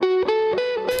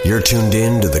You're tuned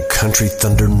in to the Country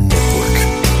Thunder Network.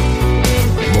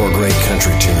 More great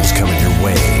country tunes coming your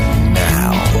way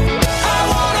now. I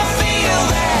wanna feel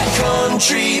that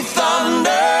country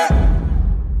thunder.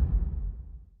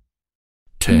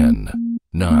 10,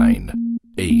 9,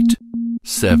 8,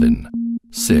 7,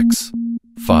 6,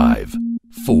 5,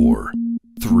 4,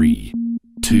 3,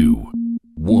 2,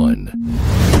 1.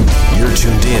 You're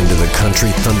tuned in to the Country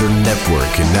Thunder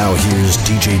Network, and now here's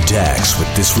DJ Dax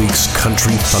with this week's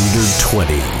Country Thunder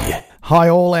 20. Hi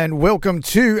all, and welcome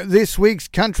to this week's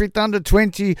Country Thunder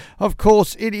 20. Of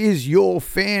course, it is your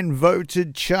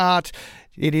fan-voted chart.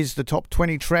 It is the top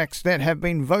 20 tracks that have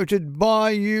been voted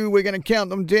by you. We're going to count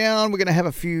them down. We're going to have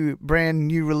a few brand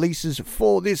new releases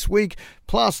for this week,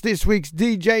 plus this week's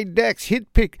DJ Dax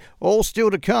hit pick, all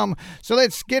still to come. So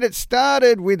let's get it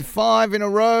started with 5 in a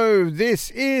row.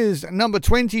 This is number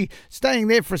 20, staying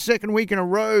there for a second week in a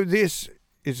row. This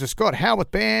is the Scott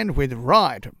Howarth Band with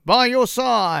Right By Your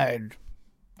Side.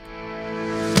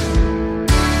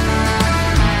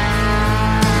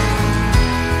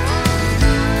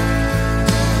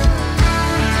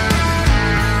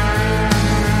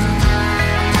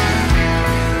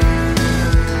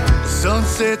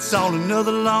 Sunsets on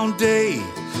another long day.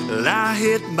 I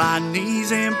hit my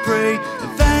knees and pray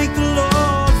and thank the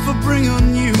Lord for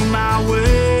bringing you my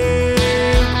way.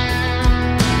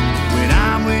 When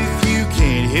I'm with you,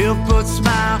 can't help but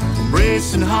smile. I'm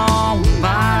racing home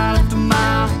mile after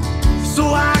mile,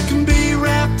 so I can be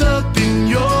wrapped up in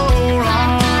your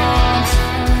arms.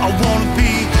 I wanna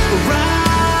be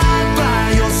right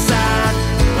by your side,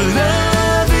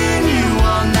 loving you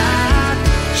all night.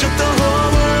 Shut the whole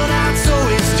world out so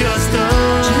it's just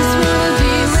us. Just wanna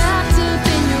be wrapped up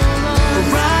in your arms.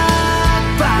 Right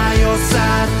by your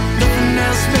side, nothing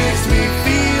else makes me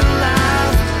feel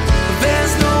alive.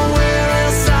 There's nowhere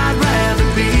else I'd rather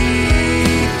be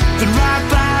than right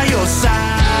by your side.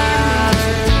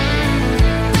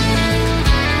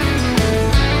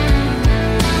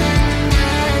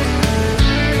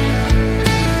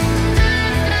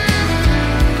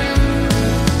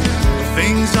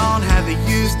 Things aren't how they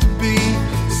used to be.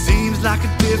 Seems like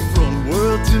a different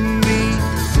world to me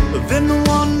than the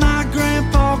one my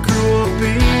grandpa grew up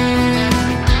in.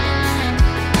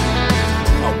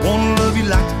 I wanna love you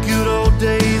like the good old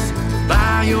days.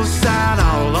 By your side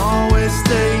I'll always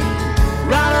stay,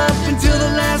 right up until the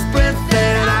last breath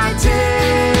that I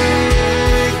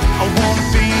take. I wanna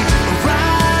be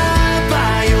right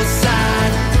by your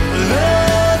side,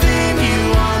 loving you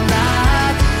all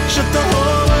night. Shut the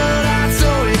whole world out so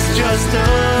it's just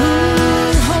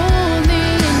us. Hold me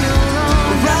in your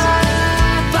arms.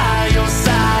 Right by your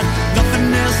side, nothing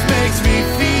else makes me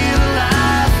feel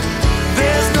alive.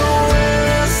 There's nowhere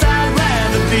else I'd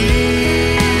rather be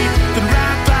than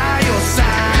right by your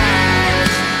side.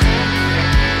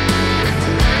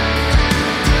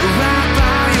 Right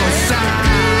by your side.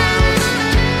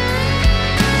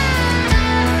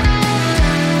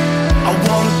 I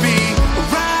wanna be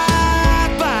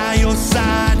right by your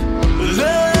side,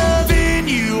 loving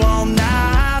you all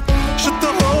night. Shut the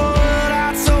whole world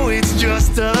out so it's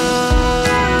just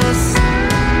us.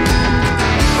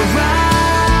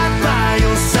 Right by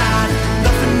your side,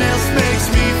 nothing else makes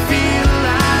me feel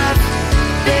alive.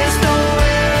 There's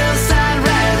nowhere else I'd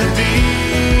rather be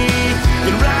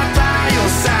than right by your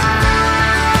side.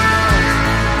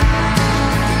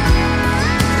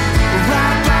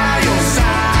 Right by your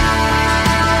side.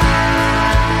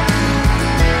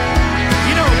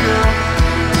 You know, girl.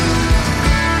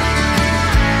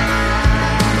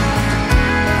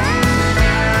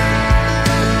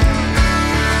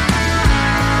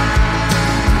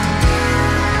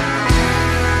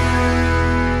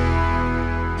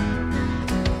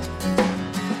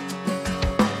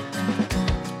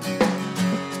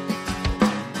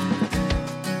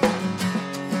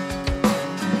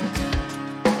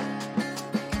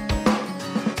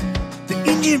 The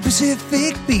Indian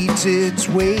Pacific beats its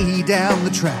way down the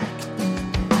track,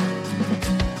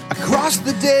 across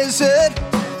the desert,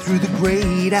 through the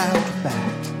great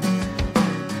outback.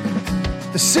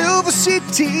 The Silver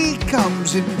City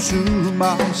comes into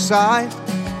my sight,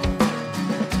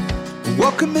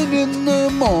 welcoming in the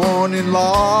morning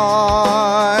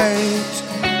light.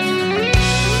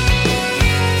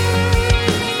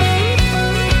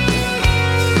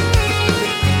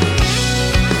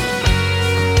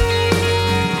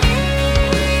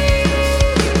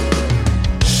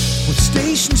 With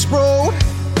stations sprawled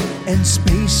and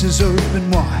spaces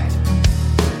open wide,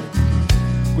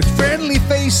 with friendly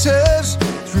faces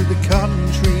through the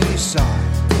countryside.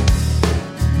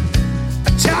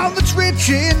 A town that's rich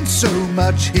in so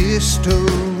much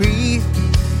history.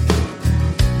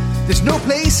 There's no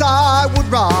place I would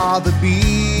rather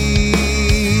be.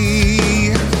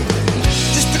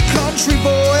 Just a country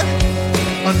boy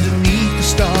underneath the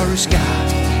starry sky.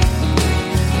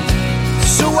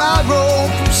 So I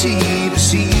roam from sea to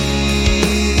sea,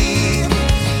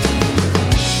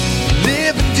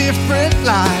 living different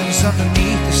lives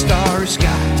underneath the starry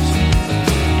skies.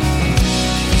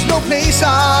 There's no place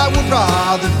I would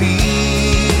rather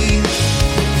be.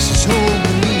 This is home to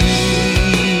me.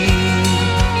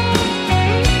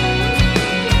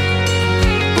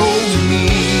 Home to me.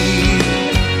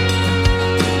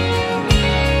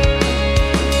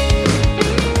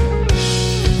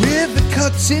 River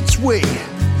cuts its way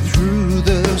through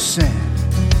the sand.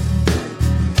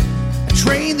 A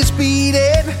train that's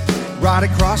beating right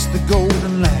across the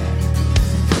golden land.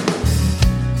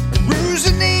 Roos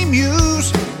and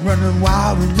emus running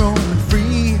wild and roaming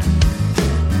free.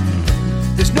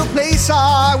 There's no place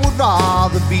I would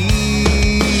rather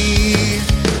be.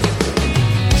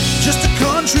 Just a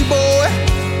country boy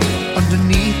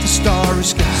underneath the starry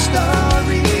sky.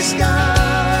 Starry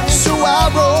sky. So I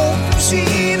roam from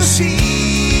sea to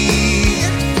sea,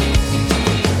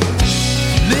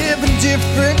 living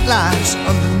different lives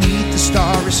underneath the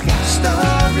starry sky.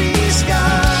 Starry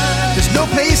sky. There's no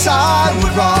place I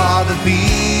would rather be.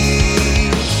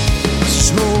 This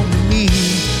is home to me.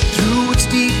 Through its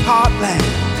deep heartland,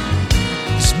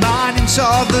 this mining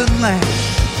southern land.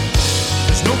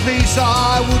 There's no place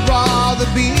I would rather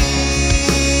be.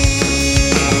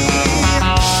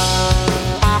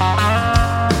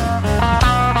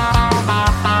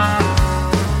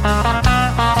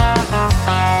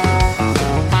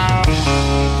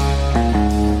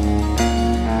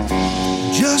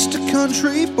 Just a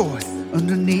country boy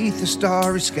underneath the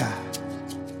starry sky.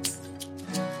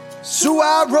 So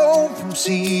I roam from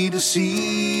sea to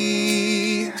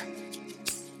sea.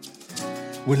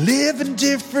 We're living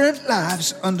different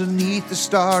lives underneath the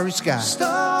starry sky.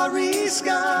 Starry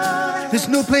sky. There's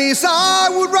no place I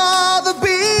would rather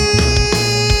be.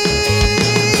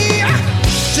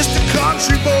 Just a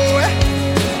country boy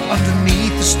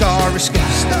underneath the starry sky.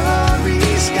 Starry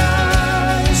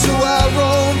sky. So I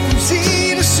roam from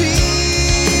sea to sea.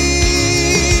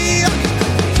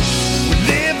 We're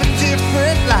living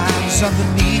different lives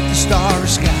underneath the starry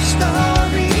sky.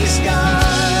 Starry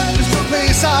sky. There's no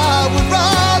place I would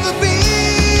rather be.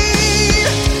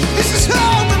 This is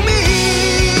home to me.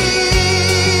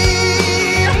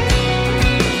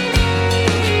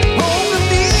 Home to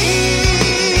me.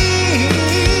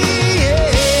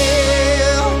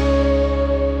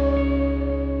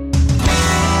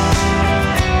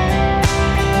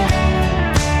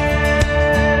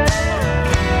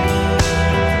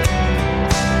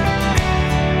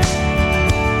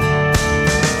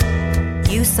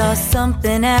 You saw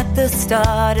something at the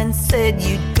start and said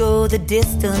you'd go the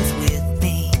distance with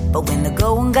me. But when the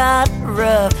going got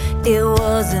rough, it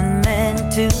wasn't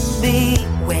meant to be.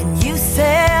 When you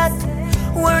said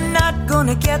we're not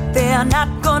gonna get there,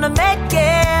 not gonna make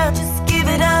it, just give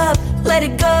it up, let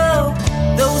it go.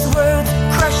 Those words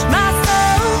crushed my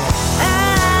soul.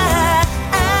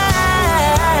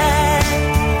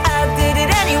 I did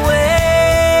it anyway.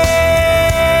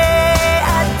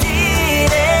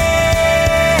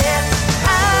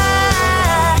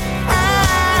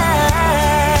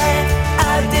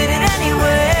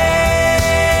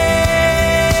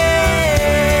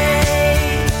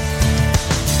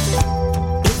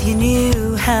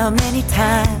 How many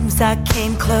times I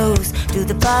came close to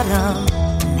the bottom,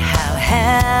 and how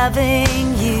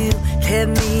having you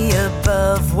kept me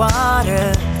above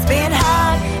water. It's been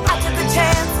hard, I took a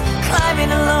chance,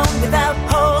 climbing alone without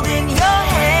holding your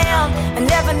hand. I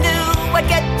never knew I'd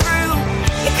get through.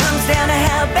 It comes down to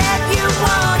how bad you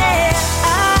want it.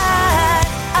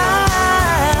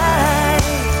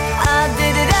 I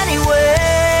did it anyway.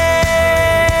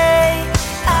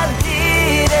 I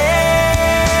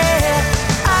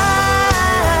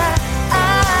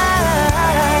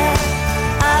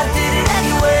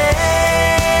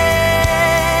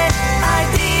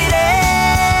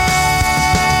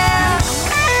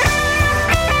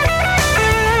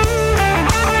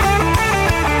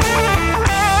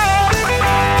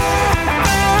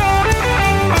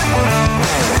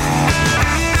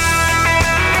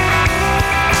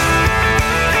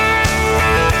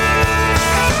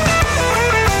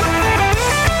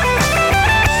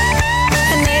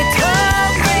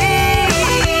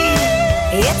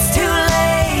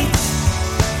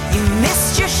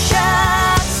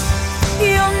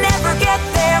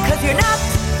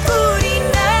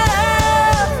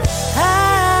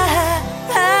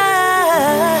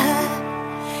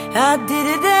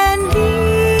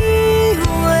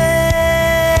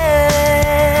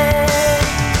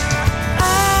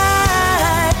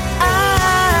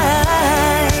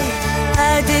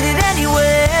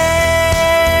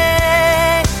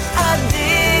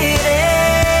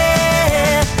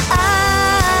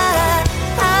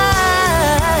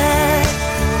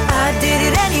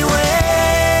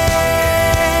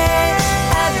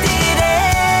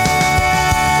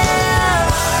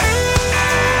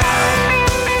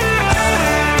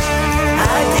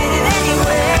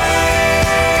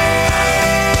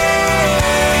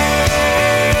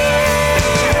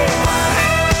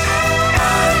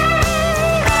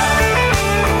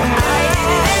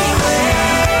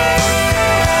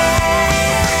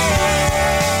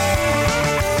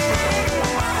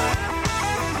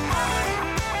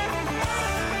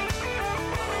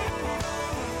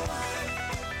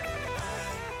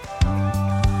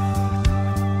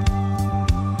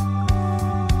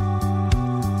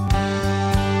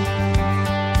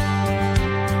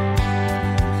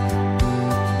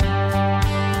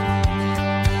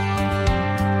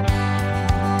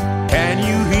Can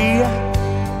you hear?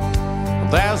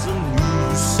 There's a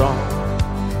new song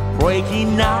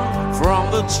breaking out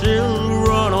from the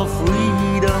children of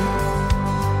freedom.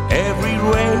 Every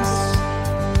race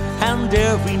and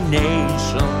every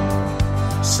nation,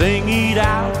 sing it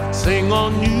out, sing a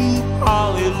new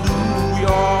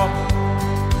hallelujah.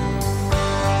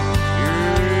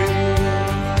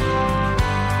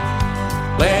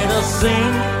 Let us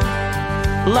sing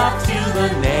love to the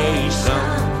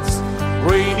nations,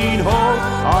 bringing hope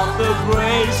of the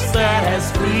grace that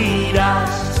has freed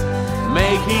us,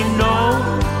 making known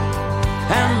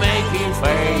and making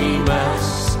famous.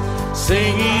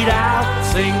 Sing it out,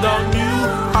 sing the new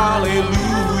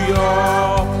hallelujah.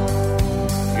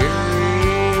 Yeah.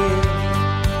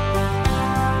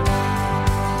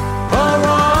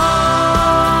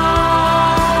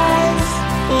 Arise,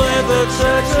 let the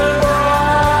church arise.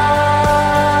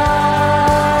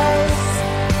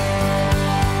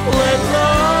 Let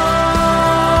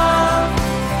love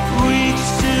reach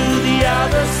to the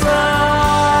other side.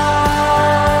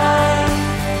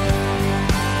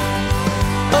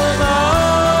 Alive,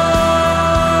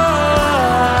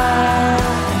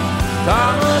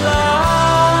 come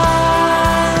alive.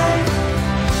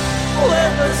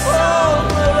 Let the soul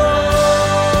arise.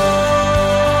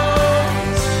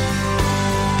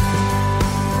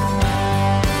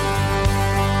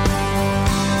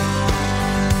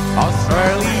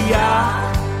 Australia,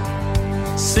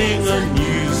 sing a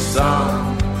new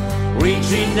song,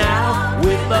 reaching out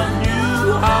with a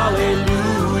new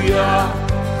hallelujah.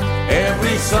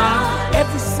 Every son,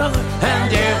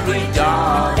 and every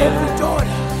daughter,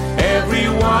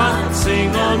 everyone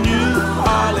sing a new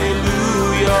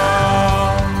hallelujah.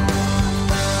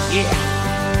 Yeah.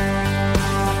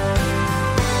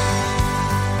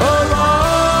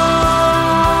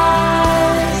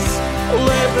 Arise,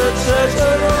 let the church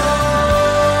arise.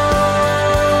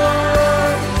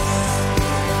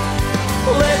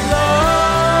 Let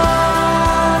love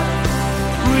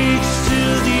reach to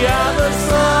the other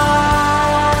side.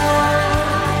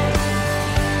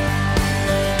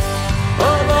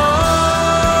 Alive,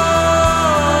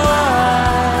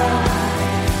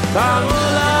 come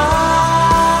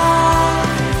alive.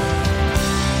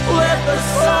 Let the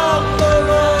song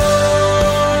arise.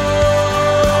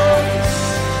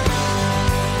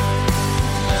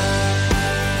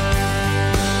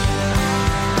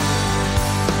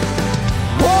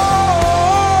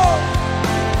 Whoa,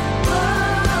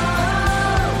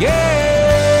 yeah.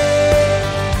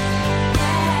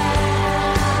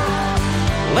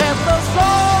 Let the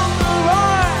song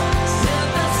arise.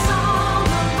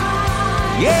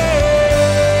 Yeah.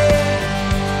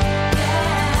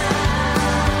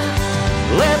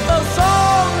 Let the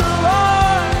song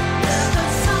arise.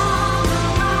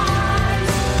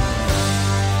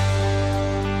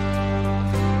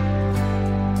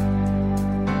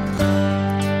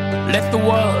 Let the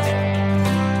world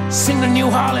sing a new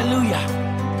hallelujah.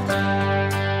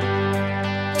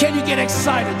 Can you get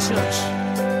excited, church?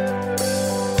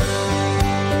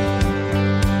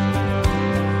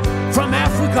 From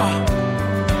Africa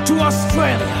to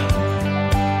Australia,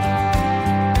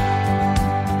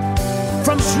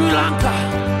 from Sri Lanka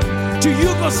to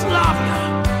Yugoslavia,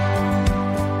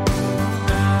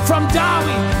 from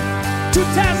Darwin to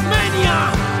Tasmania.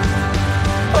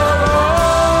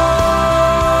 Arise,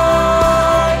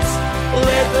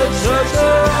 let the church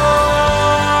arise.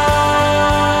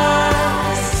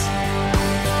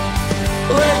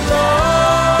 Let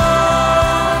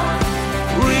love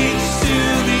reach to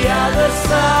the other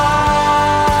side.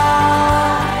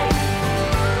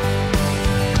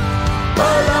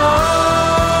 Alive,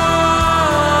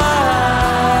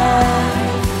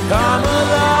 come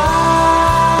alive.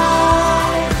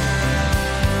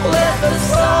 Let the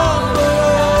song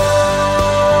arise.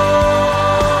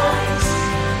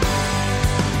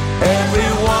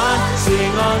 Everyone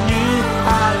sing a new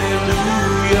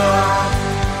hallelujah.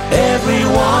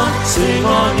 Everyone sing a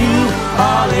new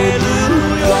hallelujah.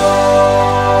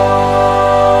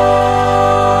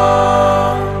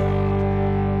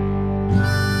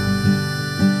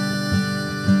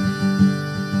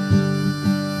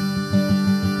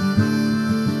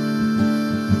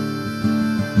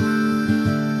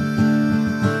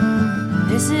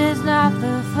 This is not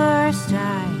the first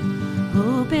time,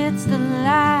 hope it's the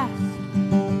last.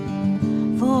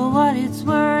 For what it's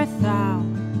worth, I'll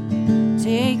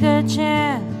take a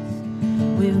chance.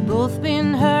 We've both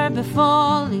been hurt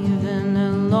before, living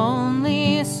a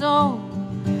lonely soul.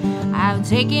 I've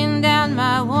taken down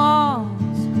my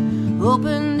walls,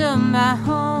 opened up my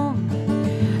home.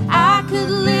 I could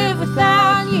live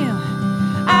without you,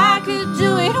 I could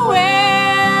do it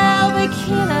well, but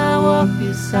can I walk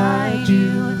beside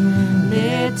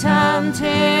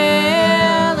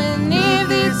telling. If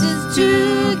this is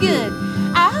too good,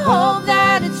 I hope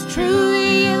that it's true.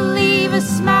 You leave a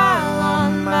smile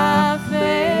on my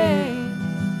face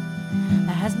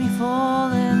that has me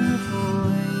falling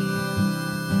for you.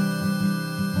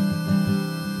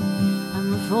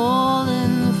 I'm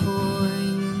falling for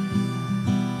you.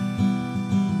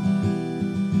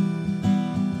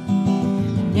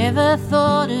 Never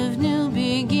thought of new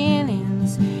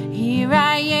beginnings. Here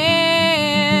I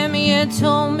am. You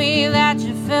told me that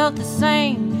you felt the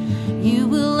same. You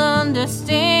will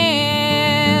understand.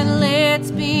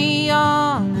 Let's be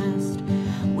honest.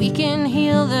 We can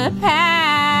heal the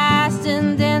past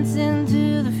and dance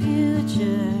into the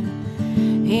future,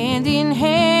 hand in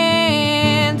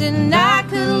hand. And I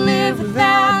could live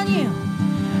without you.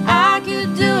 I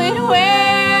could do it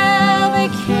well,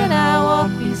 but can I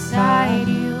walk beside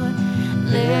you?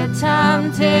 Let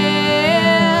time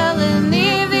tell. And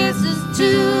if this is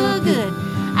too good,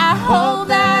 I hope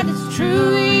that it's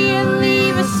true. You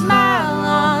leave a smile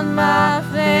on my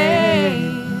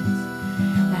face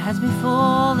that has me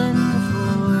falling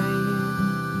for you.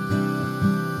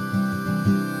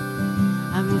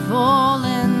 I'm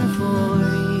falling for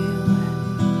you.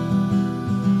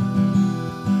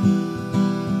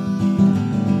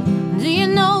 Do you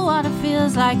know what it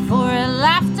feels like for a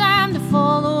lifetime to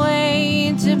fall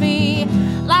away, to be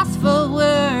lost for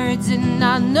words and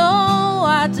not know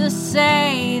what to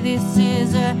say? This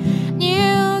is a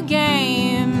new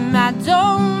game. I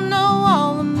don't know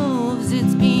all the moves.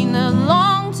 It's been a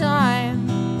long time,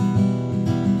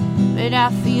 but I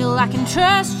feel I can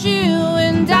trust you,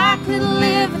 and I could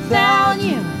live without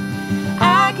you.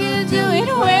 I could do it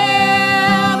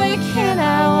well, but can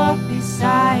I walk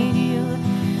beside you?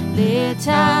 Let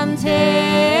time tell.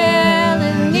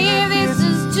 And if this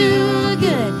is too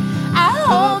good, I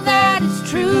hope that it's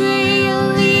true.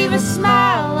 You'll leave a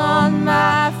smile on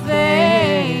my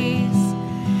face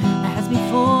that has me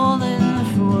falling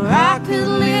for. I could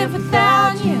live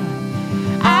without you.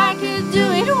 I could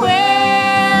do it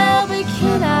well, but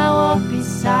can I walk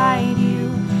beside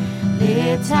you?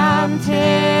 Let time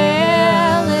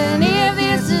tell. And if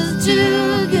this is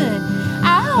too good,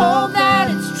 I hope that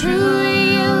it's true.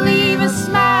 You'll leave a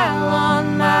smile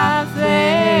on my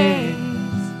face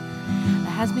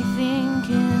that has me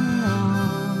thinking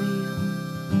of you.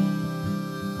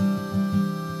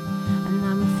 And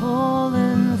I'm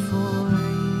falling for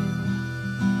you.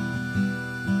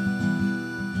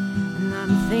 And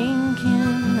I'm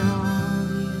thinking of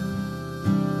you.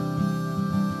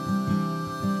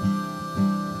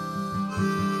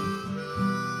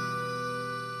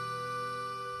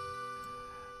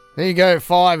 There you go,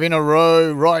 5 in a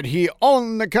row right here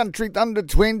on the Country Thunder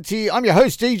 20. I'm your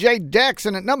host, DJ Dax,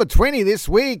 and at number 20 this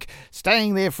week,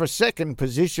 staying there for a second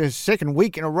position, second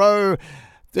week in a row,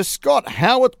 the Scott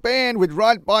Howarth Band with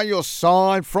Right By Your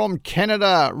Side from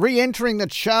Canada. Re-entering the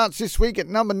charts this week at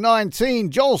number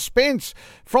 19, Joel Spence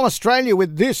from Australia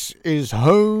with This Is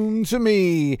Home to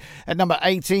Me. At number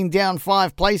 18, down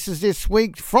 5 places this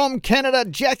week from Canada,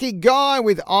 Jackie Guy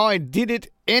with I Did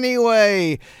It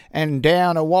Anyway. And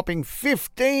down a whopping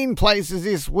 15 places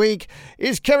this week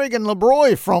is Kerrigan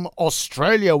LeBroy from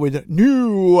Australia with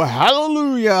New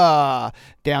Hallelujah.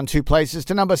 Down 2 places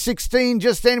to number 16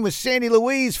 just then was Sandy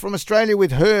Louise from Australia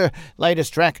with her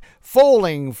latest track,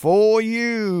 Falling For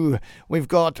You. We've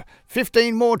got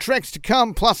 15 more tracks to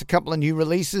come, plus a couple of new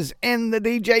releases and the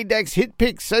DJ Dax hit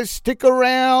picks, so stick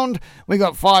around. We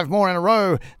got 5 more in a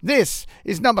row. This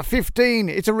is number 15.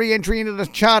 It's a re-entry into the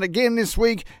chart again this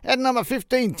week. At number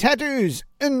 15, Tattoos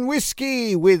and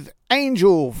Whiskey with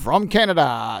Angel from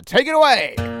Canada. Take it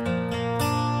away.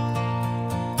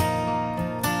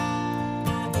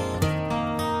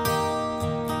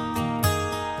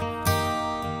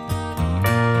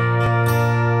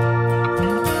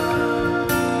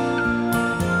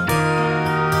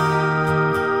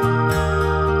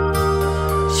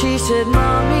 She said,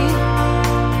 Mommy,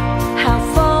 how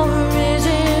far is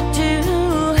it to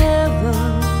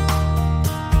heaven?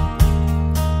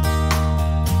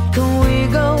 Can we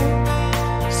go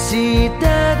see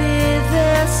Daddy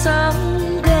there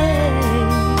someday?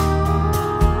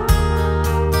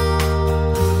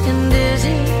 And is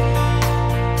he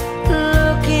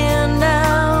looking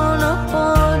down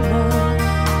upon us?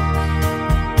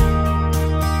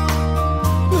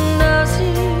 Does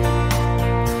he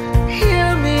hear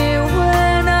me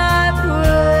when I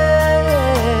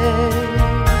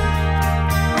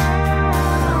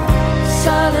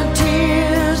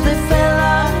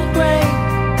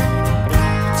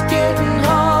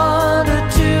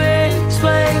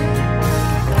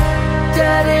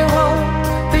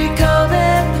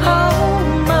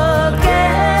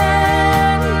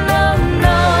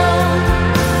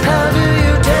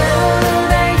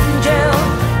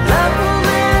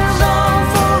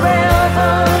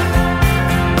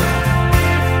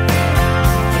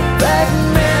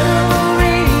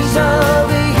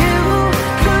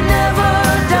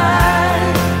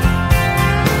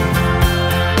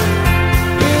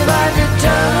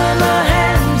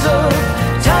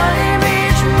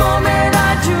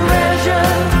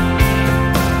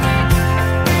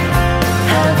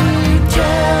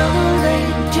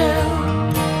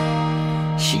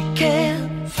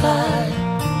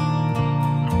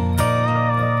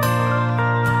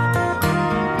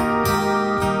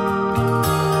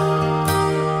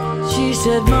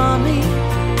said, Mommy,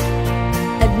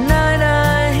 at night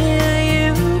I hear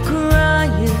you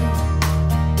crying,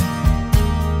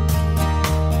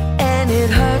 and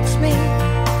it hurts me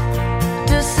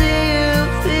to see you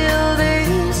feel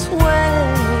this way.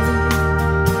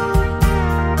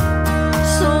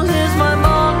 So here's my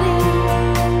mommy,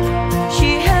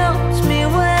 she helps me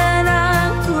when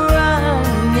I'm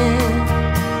crying,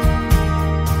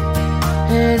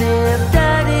 and if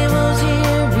Daddy was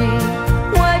here, he'd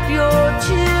wipe your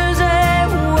tears away.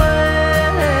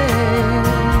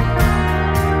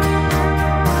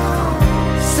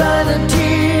 Silent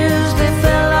tears, they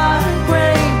fell like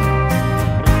rain.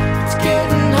 It's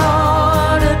getting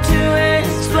harder to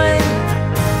explain.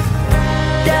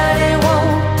 Daddy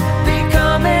won't be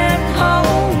coming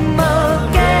home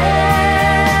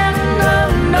again. No,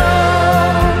 no.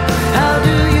 How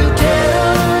do you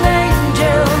tell an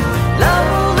angel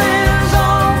love is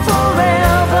on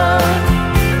forever?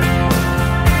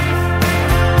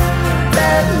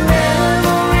 That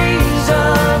memories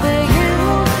of you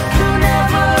will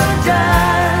never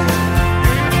die.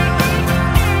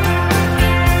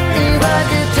 If I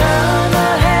could turn the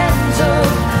hands of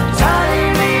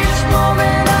time, each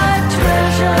moment I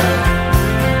treasure.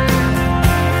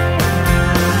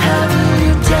 How do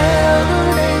you tell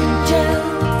an angel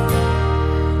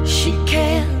she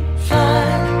can't fly?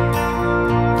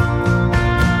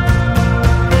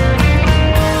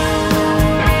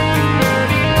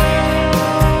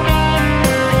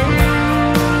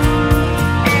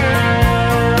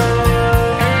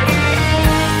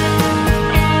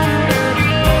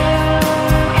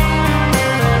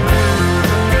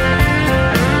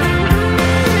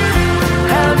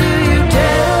 How do you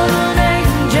tell an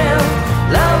angel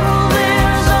love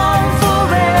is on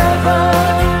forever?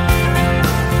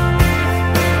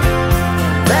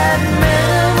 That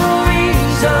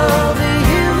memories of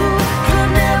you will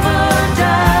never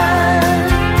die.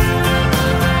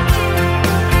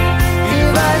 If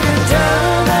I could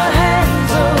turn the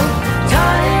hands of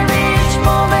time, each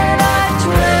moment I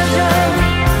treasure.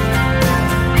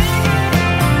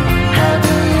 How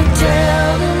do you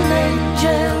tell an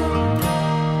angel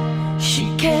she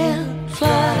can't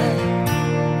fly?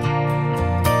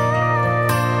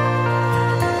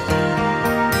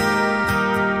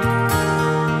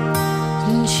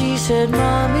 And she said,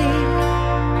 Mommy,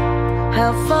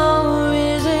 how far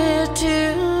is it to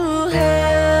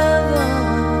heaven?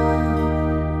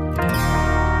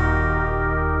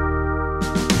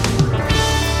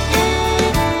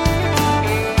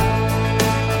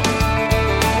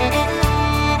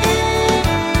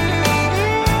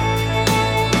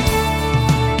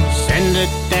 Send it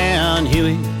down,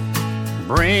 Huey.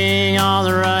 Bring on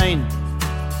the rain.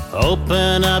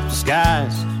 Open up the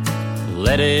skies.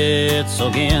 Let it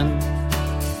soak in.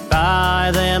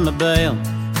 Buy them a bale.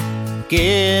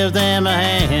 Give them a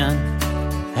hand.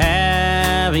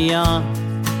 Have a yawn.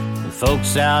 The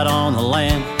folks out on the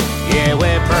land. Yeah,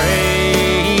 we're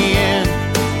praying.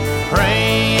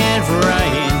 Praying for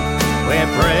rain.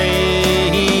 We're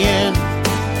praying.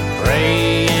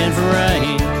 Praying for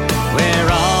rain. We're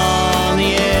on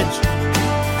the edge,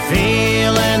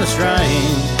 feeling the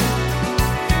strain.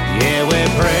 Yeah,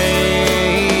 we're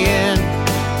praying,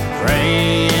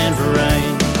 praying for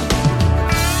rain.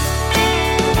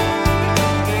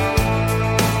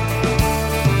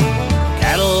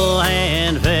 Cattle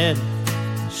hand fed,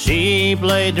 sheep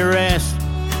laid to rest.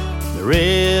 The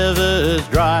river's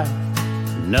dry,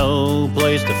 no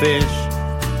place to fish.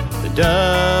 The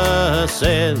dust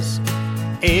says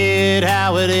it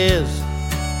how it is.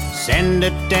 Send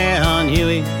it down,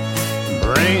 Huey.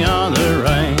 Bring on the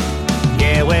rain.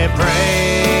 Yeah, we're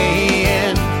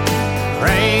praying,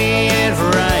 praying for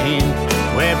rain.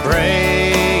 We're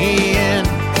praying,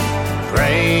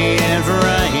 praying for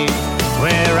rain.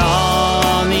 We're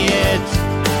on the edge,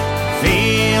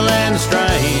 feeling the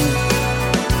strain.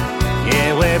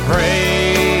 Yeah, we're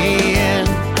praying,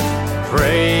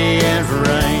 praying for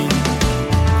rain.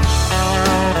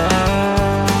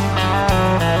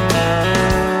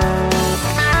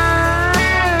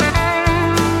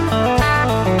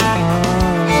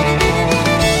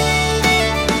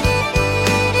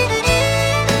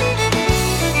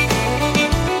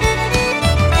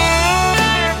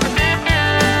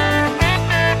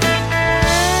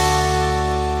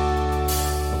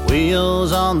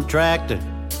 Wheels on the tractor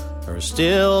are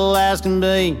still as can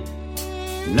be.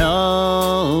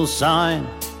 No sign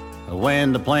of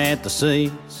when to plant the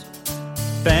seeds.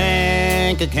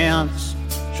 Bank accounts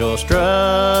sure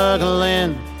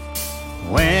struggling.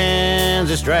 When's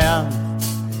this drought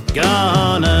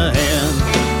gonna end?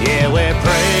 Yeah, we're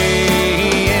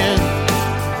praying,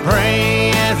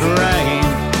 praying for rain.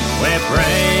 We're praying.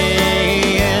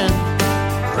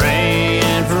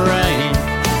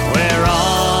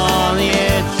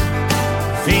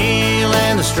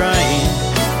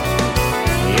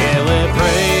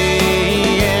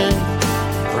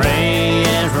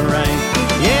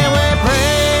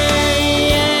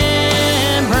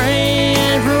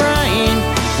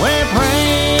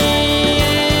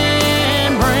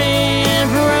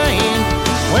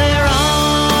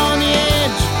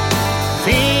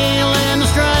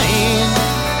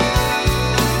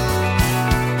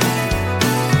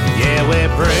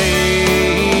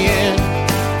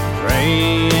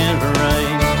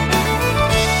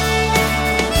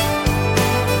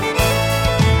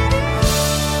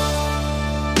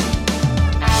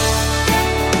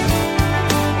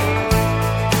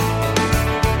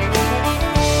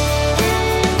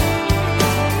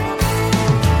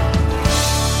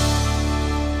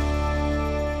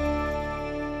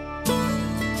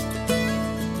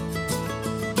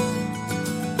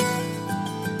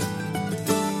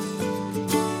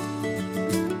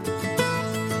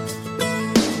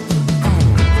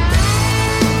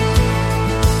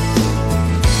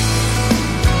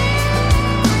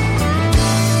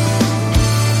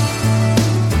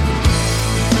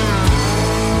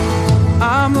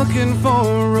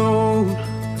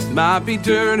 Might be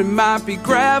dirt, it might be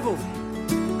gravel.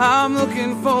 I'm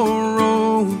looking for a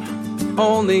road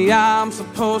only I'm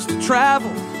supposed to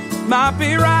travel. Might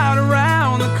be right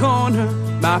around the corner,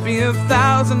 might be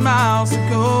 1,000 miles to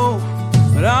go,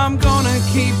 but I'm gonna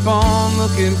keep on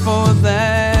looking for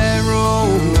that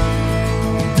road.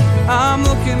 I'm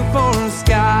looking for a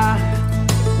sky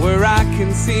where I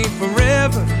can see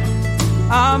forever.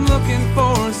 I'm looking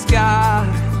for a sky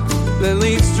that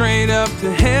leads straight up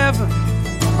to heaven.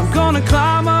 I'm gonna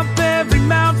climb up every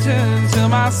mountain till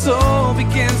my soul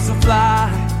begins to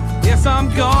fly. Yes, I'm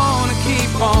gonna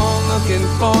keep on looking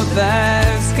for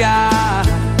that sky.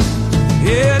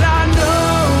 Yet I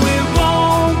know it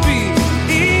won't be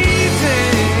easy,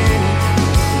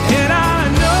 and I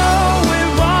know it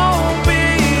won't be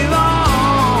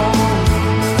long.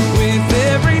 With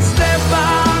every step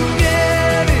I'm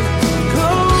getting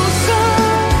closer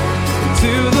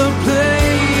to the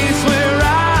place where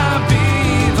I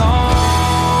belong.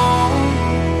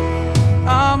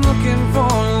 I'm looking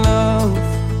for love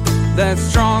that's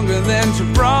stronger than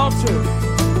Gibraltar.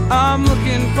 I'm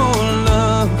looking for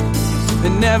love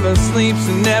that never sleeps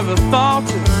and never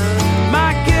falters.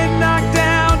 Might get knocked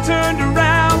down, turned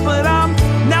around, but I'm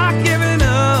not giving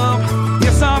up.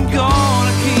 Yes, I'm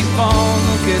gonna keep on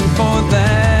looking for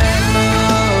that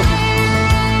love.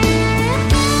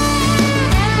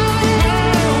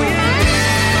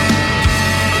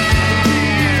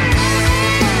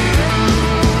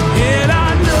 Yet I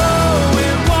know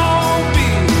it won't be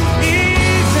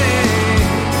easy.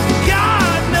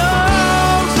 God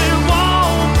knows it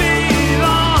won't be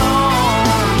long.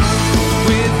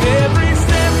 With every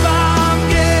step I'm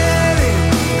getting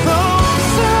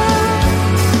closer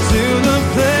to the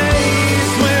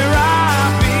place where I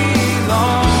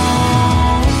belong.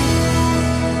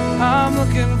 I'm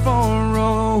looking for a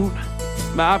road.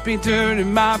 Might be dirt, it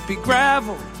might be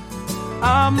gravel.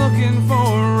 I'm looking for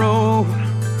a road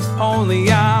only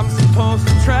I'm supposed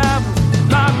to travel.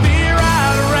 Might be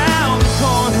right around the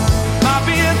corner, might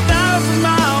be 1,000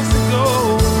 miles to go,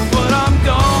 but I'm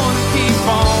gonna keep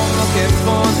on looking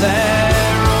for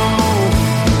that road.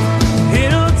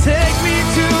 It'll take me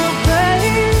to a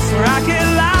place where I can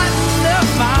lighten up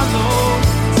my load.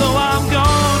 So I'm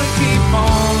gonna keep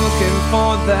on looking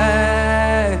for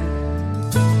that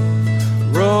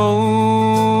road.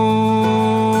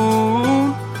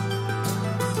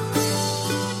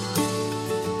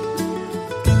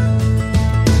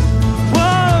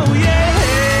 Whoa, yeah,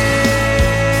 yeah.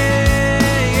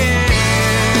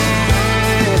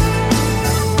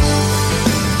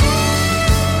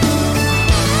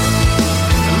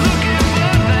 Looking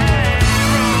for that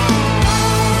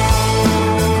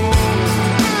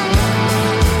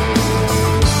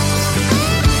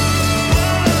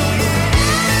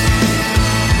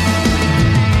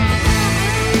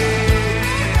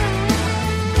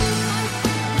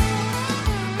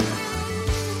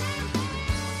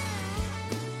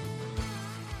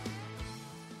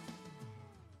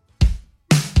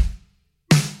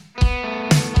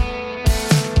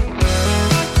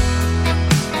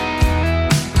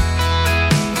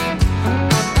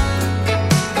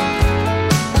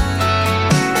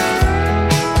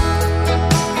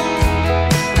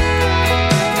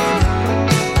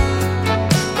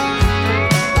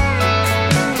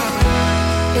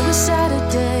It was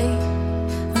Saturday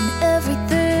when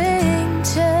everything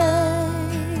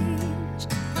changed.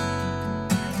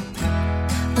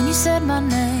 When you said my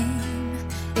name,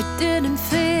 it didn't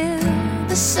feel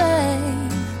the same.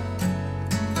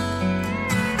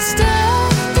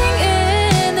 Standing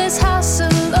in this house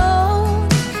alone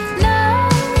now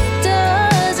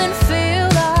doesn't feel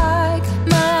like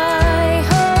my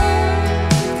home.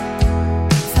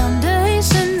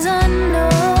 Foundations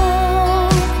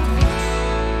unknown.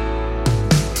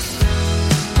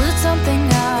 Was it something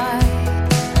I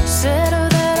said or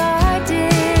that I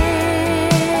did?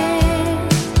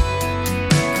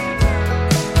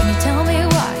 Can you tell me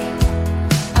why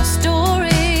I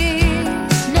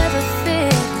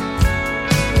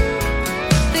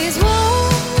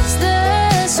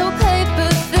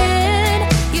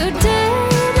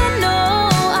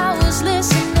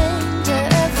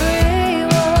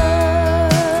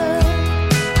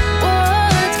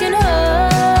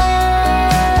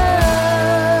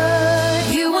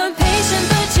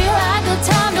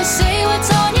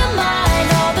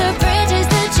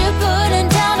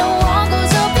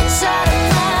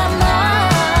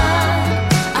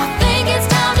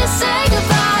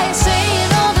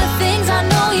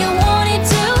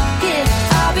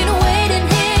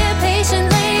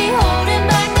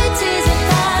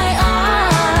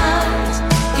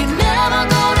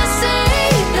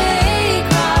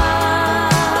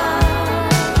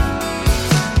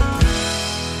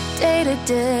day to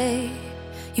day.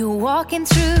 You're walking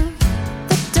through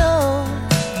the door.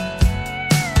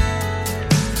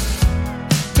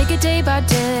 Take it day by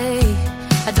day.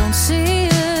 I don't see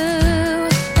you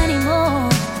anymore.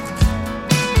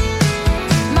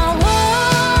 My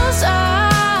walls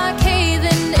are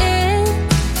caving in,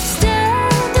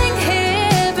 standing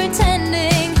here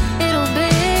pretending it'll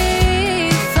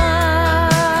be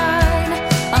fine.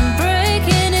 I'm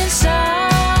breaking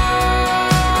inside.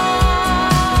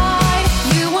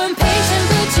 You weren't patient,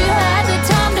 but you had the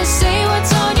time to say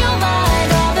what's on your mind.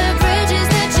 All the bridges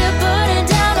that you're burning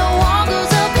down, a wall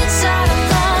goes up inside of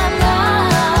my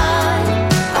mind.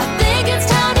 I think it's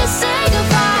time to say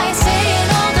goodbye, saying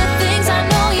all the things I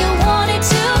know you wanted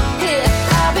to hear.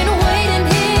 I've been waiting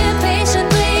here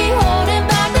patiently, holding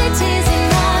back the tears in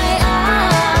my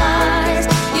eyes.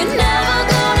 You're never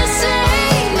gonna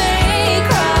see me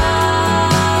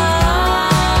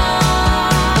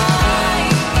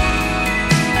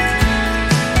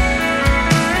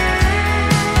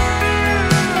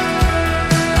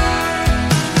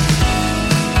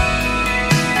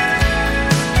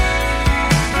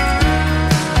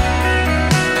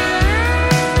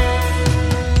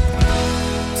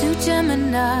Two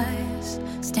Geminis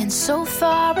stand so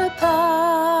far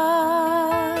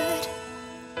apart.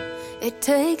 It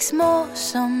takes more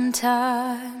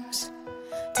sometimes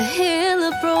to heal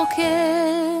a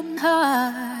broken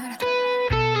heart.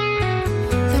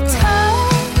 The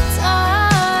tides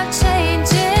are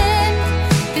changing.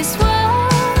 This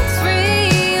world's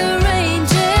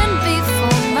rearranging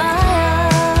before my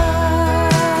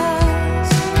eyes.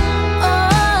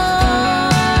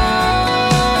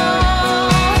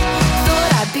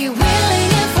 Thought I'd be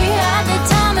willing if we had the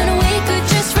time and we could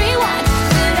just rewind.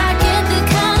 But I get the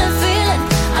kind of feeling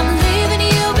I'm leaving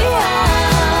you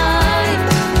behind.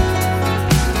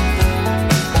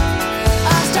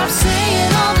 I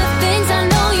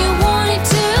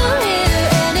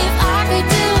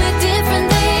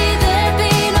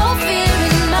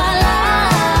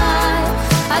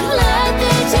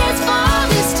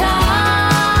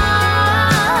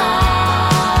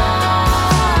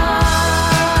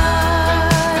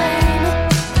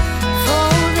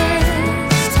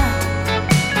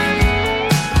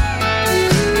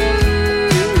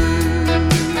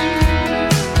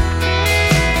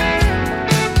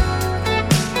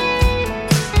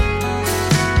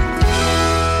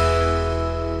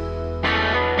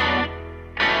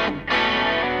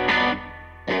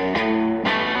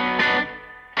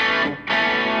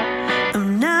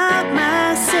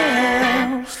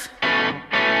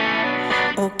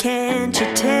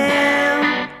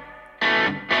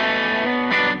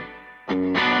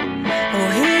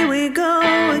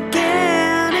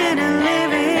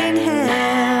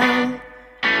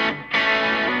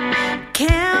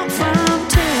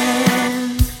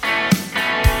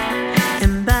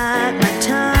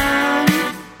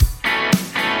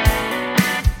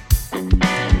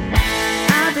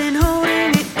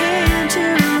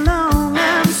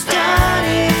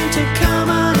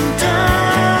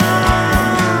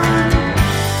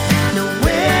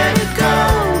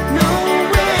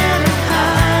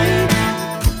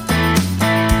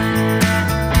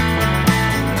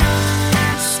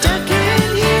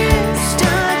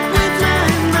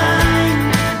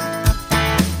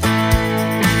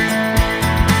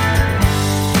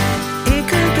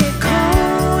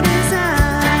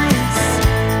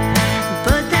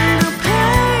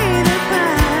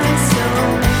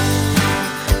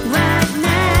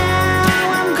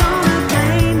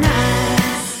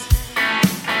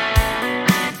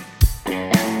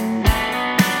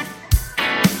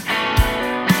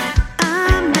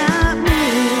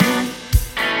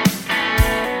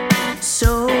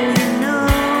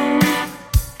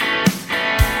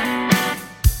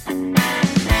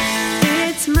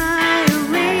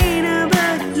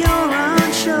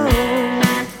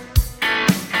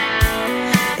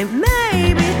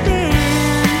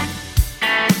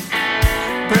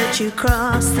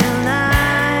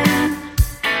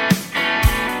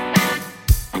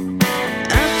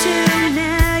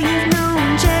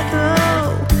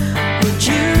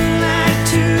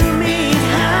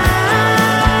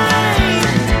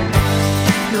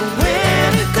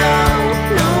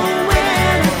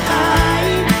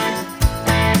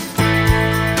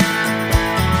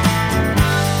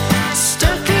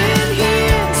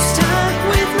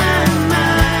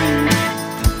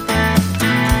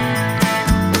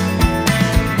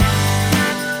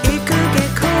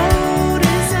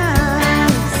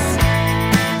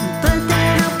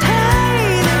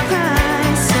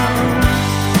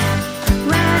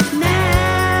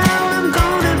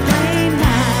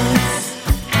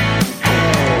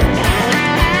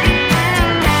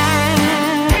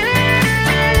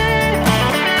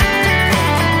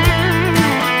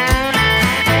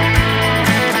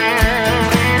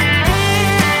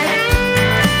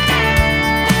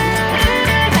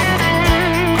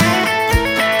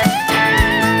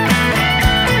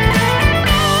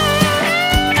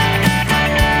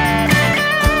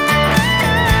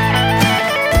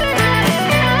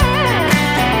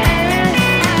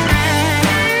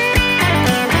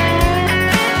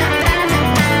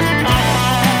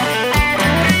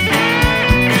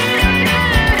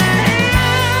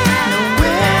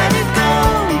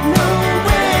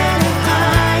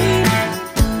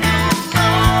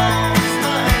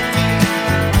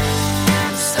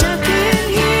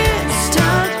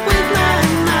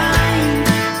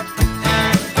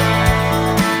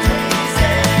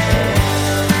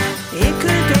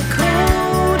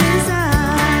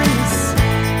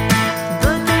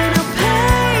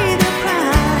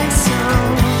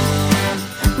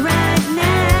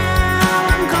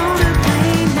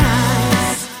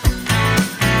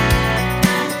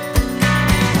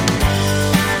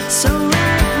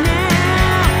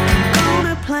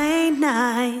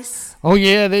Oh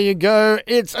yeah, there you go.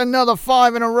 It's another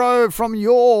 5 in a row from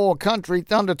your Country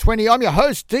Thunder 20. I'm your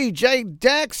host, DJ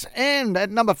Dax, and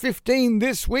at number 15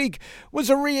 this week was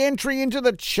a re-entry into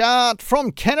the chart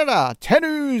from Canada,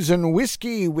 Tattoos and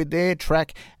Whiskey with their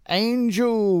track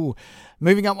Angel.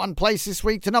 Moving up one place this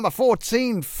week to number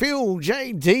 14, Phil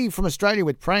JD from Australia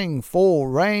with Praying for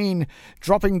Rain.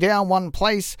 Dropping down one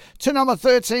place to number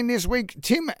 13 this week,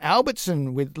 Tim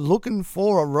Albertson with Looking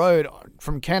for a Road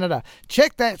from Canada.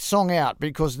 Check that song out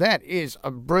because that is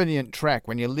a brilliant track.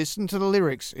 When you listen to the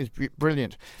lyrics, it's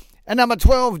brilliant. At number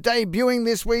 12, debuting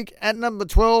this week at number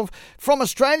 12 from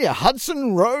Australia,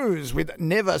 Hudson Rose with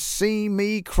Never See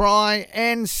Me Cry.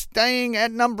 And staying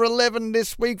at number 11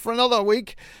 this week for another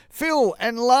week, Phil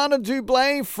and Lana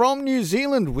Dublé from New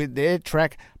Zealand with their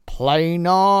track Play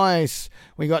Nice.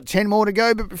 We got 10 more to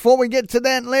go, but before we get to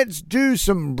that, let's do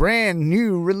some brand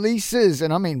new releases.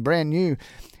 And I mean brand new.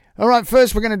 All right,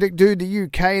 first we're going to do the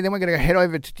UK, then we're going to head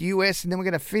over to the US, and then we're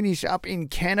going to finish up in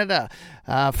Canada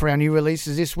for our new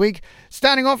releases this week.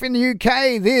 Starting off in the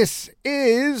UK, this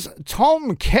is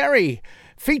Tom Kerry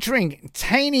featuring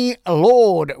Tainey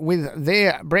Lord with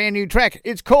their brand new track.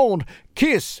 It's called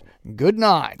Kiss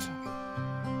Goodnight.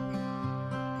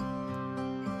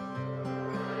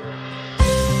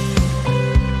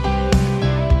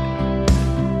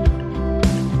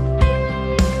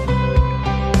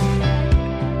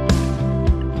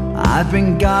 I've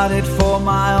been guarded for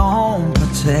my own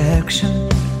protection.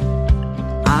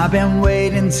 I've been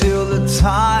waiting till the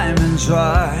time is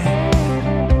right,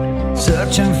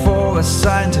 searching for a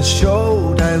sign to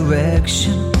show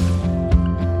direction.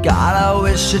 God, I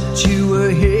wish that you were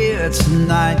here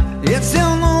tonight. It's in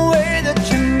the way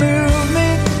that you move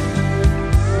me,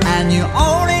 and you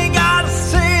only gotta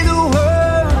say the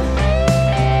word.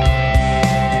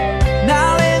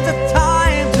 Now is the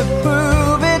time to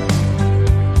prove it,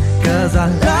 'cause I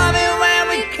love it when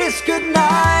we kiss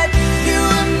goodnight. You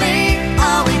and me,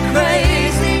 are we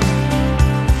crazy?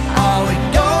 Are we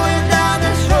going down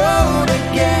this road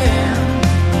again?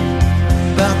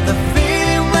 But the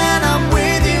feeling when I'm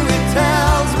with you, it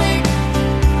tells me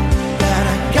that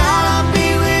I gotta be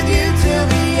with you till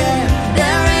the end.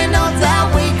 There ain't no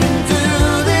doubt we can do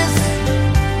this.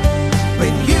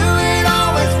 With you it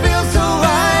always feels so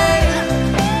right.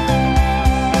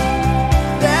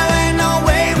 There ain't no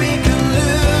way we can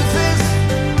lose this,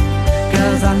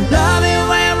 'cause I love it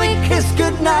when we kiss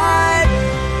goodnight.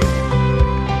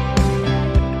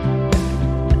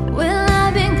 Well,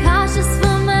 I've been cautious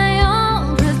for my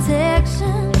own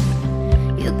protection.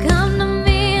 You come to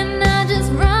me and I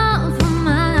just run for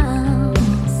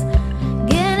miles.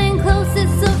 Getting close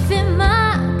is to fit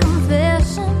my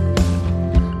confession.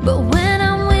 But when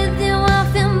I'm with you, I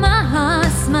feel my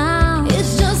heart smile.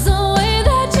 It's just the way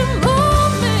that you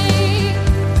move me,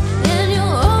 and you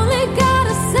only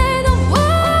gotta say the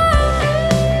word.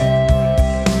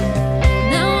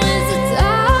 Now is the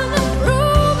time to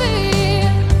prove it.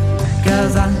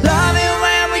 'Cause I love it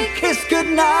when we kiss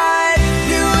goodnight.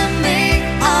 You and me,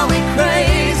 are we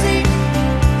crazy?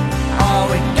 Are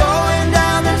we going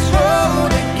down this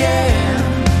road again?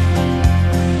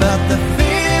 But the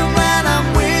feeling when I'm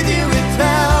with you, it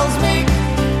tells me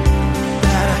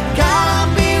that I gotta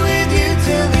be with you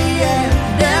till the end.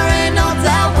 There ain't no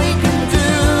doubt we can do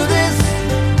this.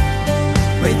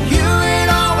 With you it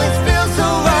always feels so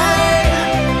right.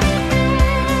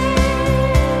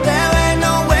 There ain't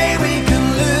no way we can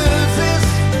lose this,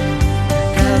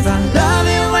 'cause I love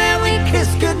it when we kiss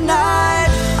goodnight.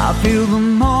 I feel the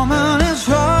moment is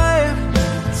right.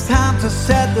 It's time to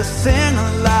set the scene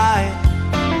alight.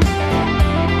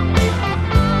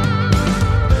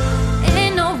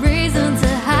 Ain't no reason to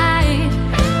hide,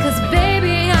 'cause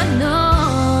baby I know.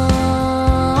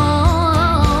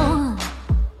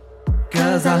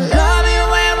 'Cause I love it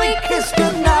when we kiss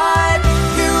goodnight.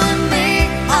 You and me,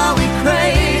 are we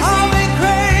crazy? Are we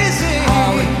crazy?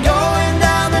 Are we going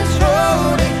down this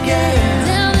road again?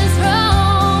 Down this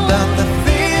road. But the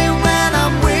feeling when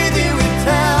I'm with you, it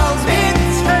tells me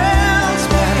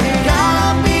that I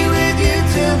gotta be with you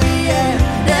till the end.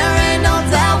 There ain't no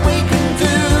doubt we can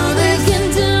do this. We can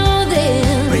do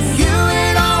this. With you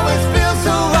it always feels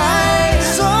so right.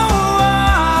 So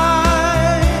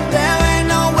right. There ain't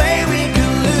no way we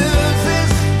can lose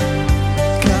this,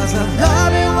 'cause I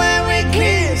love it when we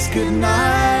kiss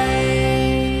goodnight.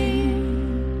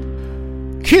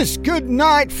 Kiss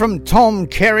Goodnight from Tom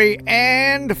Kerry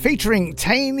and featuring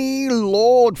Tainey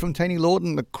Lord from Tainey Lord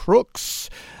and the Crooks.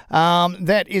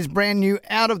 That is brand new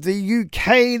out of the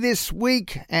UK this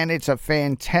week, and it's a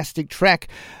fantastic track.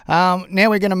 Now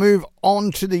we're going to move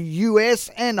on to the US,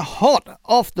 and hot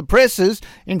off the presses.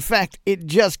 In fact, it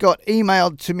just got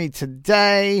emailed to me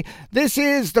today. This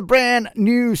is the brand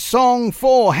new song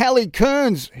for Hallie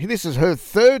Kearns. This is her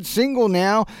third single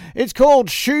now. It's called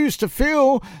Shoes to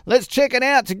Fill. Let's check it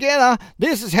out together.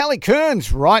 This is Hallie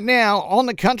Kearns right now on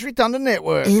the Country Thunder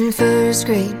Network. In first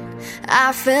grade,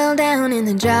 I fell down in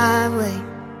the driveway,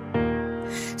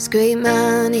 scraped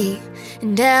my knee,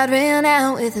 and Dad ran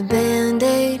out with a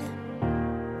Band-Aid.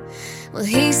 Well,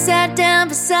 he sat down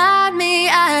beside me,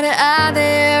 eye to eye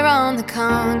there on the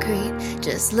concrete.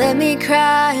 Just let me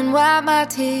cry and wipe my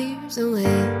tears away.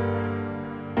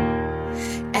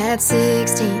 At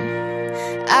 16,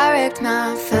 I wrecked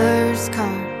my first car,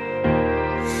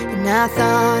 and I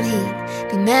thought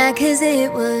he'd be mad 'cause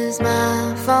it was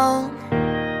my fault.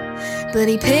 But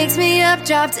he picked me up,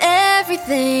 dropped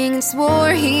everything, and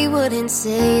swore he wouldn't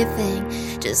say a thing.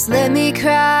 Just let me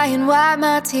cry and wipe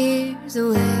my tears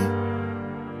away.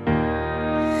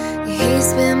 He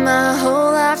spent my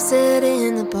whole life sitting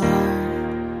in the bar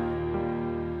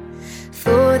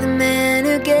for the man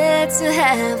who gets to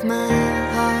have my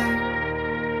heart.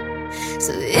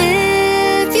 So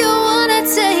if you wanna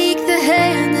take the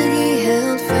hand that he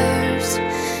held first,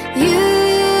 you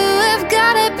have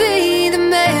gotta be the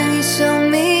man he showed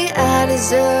me I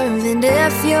deserve. And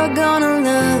if you're gonna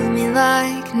love me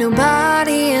like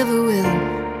nobody ever will,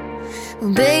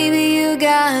 well, baby, you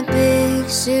got big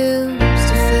shoes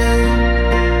to fill.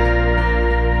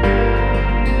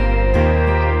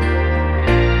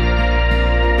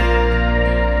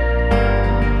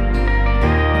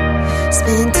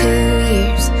 Spent 2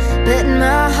 years betting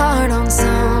my heart on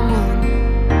someone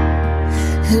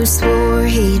who swore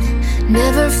he'd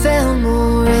never felt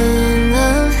more in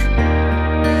love.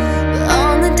 But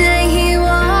on the day he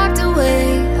walked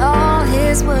away, all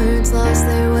his words lost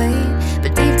their weight.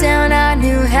 But deep down I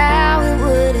knew how it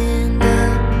would end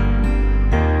up,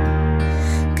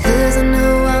 'cause I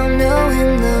know when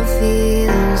love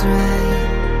feels right,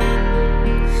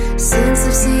 since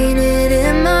I've seen it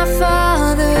in my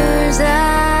father's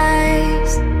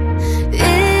eyes.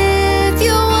 If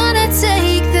you wanna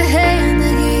take the hand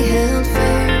that he held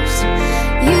first,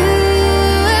 you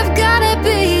have gotta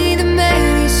be the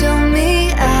man he showed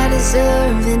me I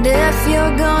deserve. And if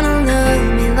you're gonna love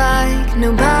me like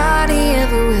nobody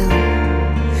ever will,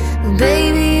 well,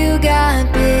 baby, you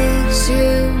got big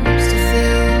shoes to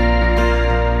fill.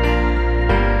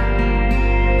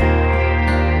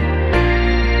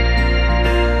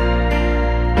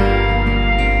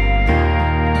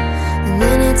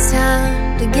 It's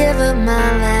time to give up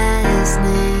my last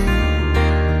name.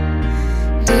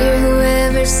 Dear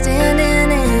whoever's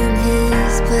standing in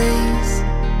his place,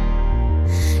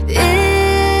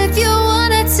 if you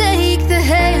wanna take the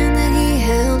hand that he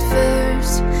held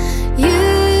first, you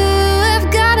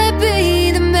have gotta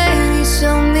be the man he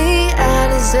showed me I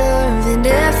deserve. And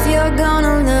if you're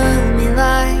gonna love me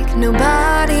like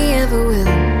nobody ever will,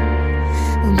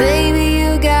 well, baby,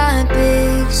 you got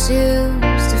big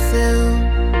shoes to fill.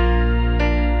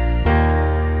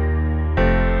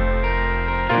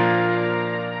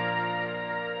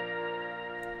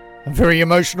 A very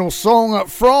emotional song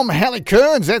from Hallie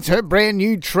Kearns. That's her brand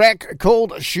new track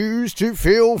called Shoes to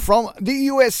Fill from the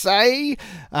USA.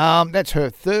 That's her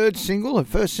third single. Her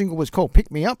first single was called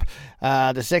Pick Me Up.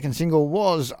 The second single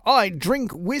was I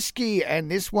Drink Whiskey.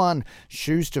 And this one,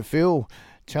 Shoes to Fill,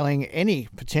 telling any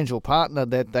potential partner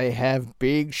that they have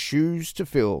big shoes to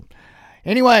fill.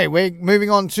 Anyway, we're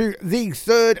moving on to the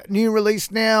third new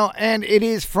release now, and it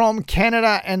is from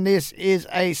Canada, and this is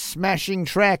a smashing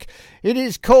track. It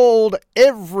is called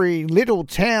Every Little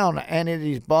Town, and it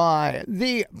is by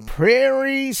the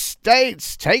Prairie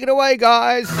States. Take it away,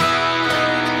 guys.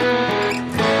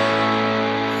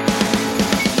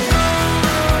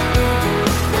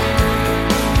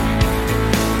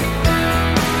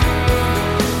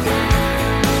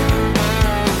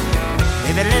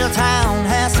 Every little town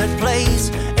has a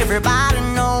place everybody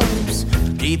knows.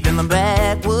 Deep in the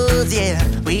backwoods, yeah,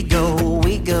 we go.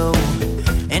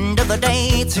 End of the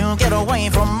day to get away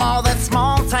from all that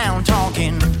small town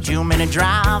talking. 2-minute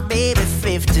drive, baby,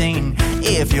 15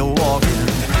 if you're walking.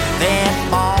 That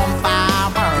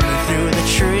bonfire burning through the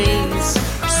trees,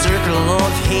 circle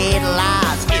of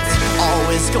headlights, it's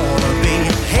always gonna be.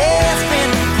 Has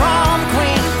been prom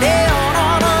queen down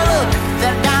on a look.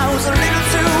 That guy who's a little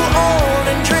too old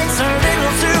and drinks a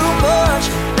little too much.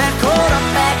 That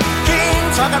quarterback king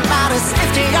talking about his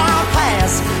 50-yard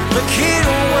pass. The kid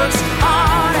who works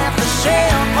hard at the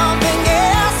shell pumping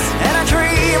gas. And a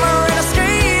dreamer and a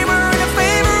schemer and a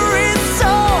favorite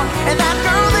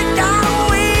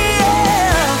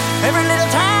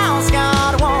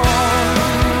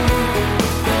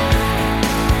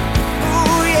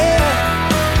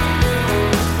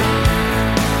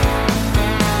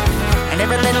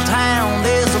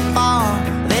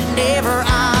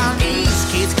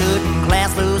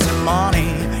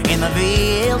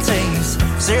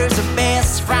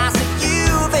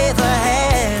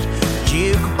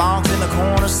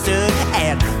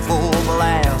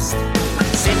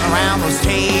sitting around those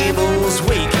tables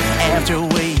week after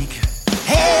week.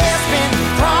 Has been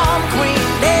prom queen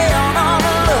down on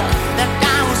the look. That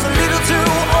guy was a little too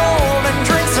old and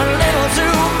drinks a little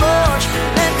too much.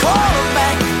 That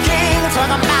quarterback king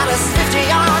talking about his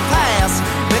 50-yard pass.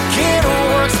 The kid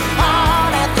works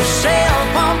hard at the shell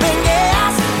pumping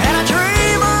gas. And a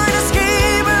dreamer and a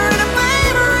schemer and a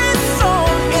favorite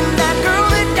song. And that girl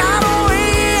that got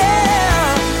away,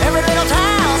 yeah. Every little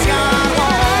town's got one.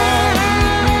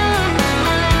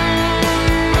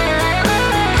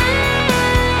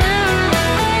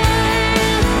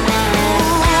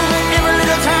 Every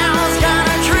little town's got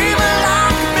a dreamer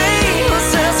like me who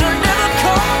says he'll never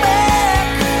come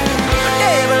back, but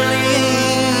never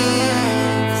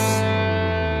leaves.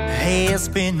 Has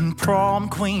been prom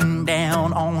queen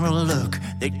down on the look.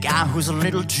 That guy who's a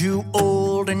little too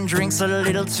old and drinks a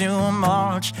little too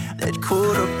much. That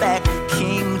quarterback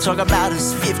king talk about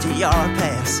his 50-yard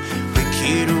pass. The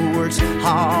kid who works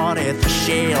hard at the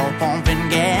shell pumping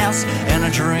gas. And a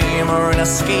dreamer and a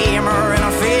schemer and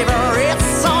a favorite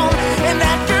song. And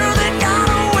that girl that got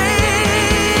away.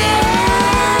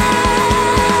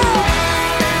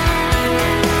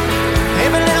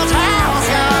 Every little town's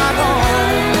got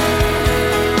one.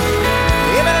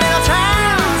 Every little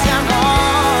town's got one.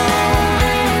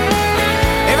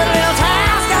 Every little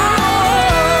town's got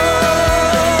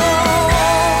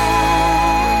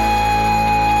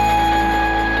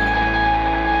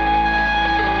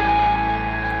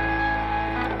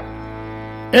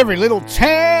Every Little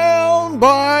Town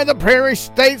by the Prairie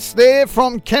States there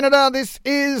from Canada. This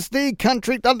is the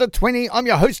Country Thunder 20. I'm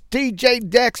your host, DJ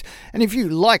Dax. And if you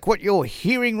like what you're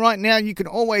hearing right now, you can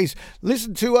always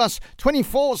listen to us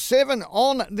 24/7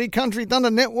 on the Country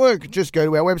Thunder Network. Just go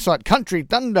to our website,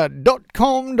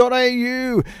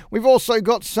 countrythunder.com.au. We've also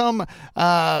got some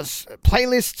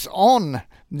playlists on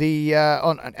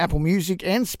on Apple Music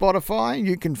and Spotify.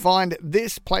 You can find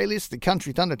this playlist, the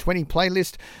Country Thunder 20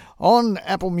 playlist, on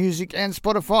Apple Music and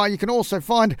Spotify. You can also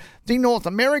find the North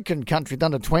American Country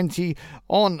Thunder 20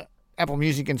 on Apple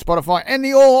Music and Spotify, and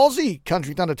the All Aussie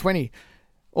Country Thunder 20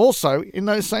 also in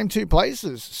those same two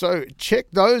places. So check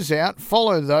those out,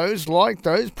 follow those, like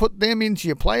those, put them into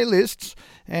your playlists,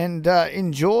 and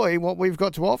enjoy what we've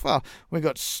got to offer. We've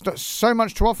got so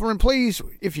much to offer, and please,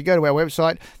 if you go to our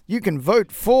website, you can vote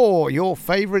for your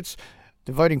favourites.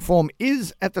 The voting form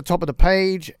is at the top of the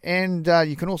page, and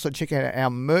you can also check out our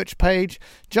merch page.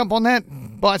 Jump on that,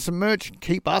 buy some merch,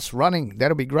 keep us running.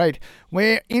 That'll be great.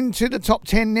 We're into the top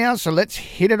 10 now, so let's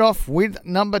hit it off with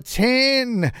number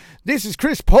 10. This is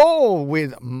Chris Paul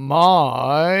with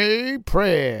My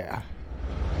Prayer.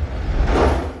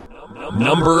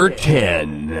 Number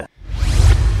 10.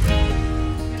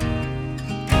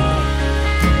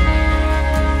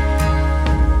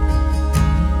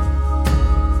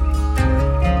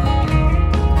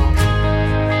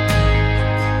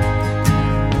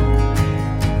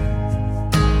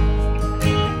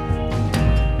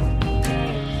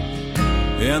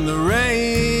 And the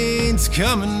rain's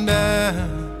coming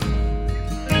down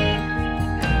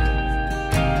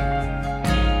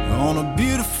on a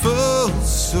beautiful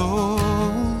soul.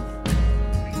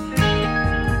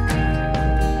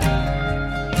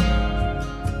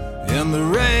 And the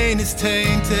rain is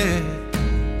tainted,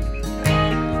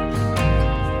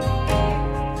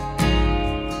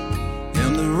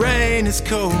 and the rain is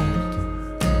cold,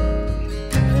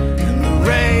 and the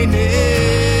rain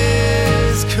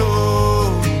is cold.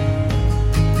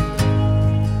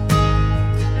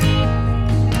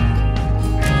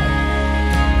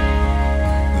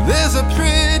 There's a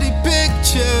pretty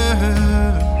picture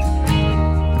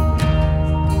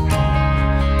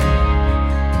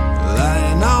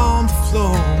lying on the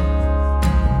floor,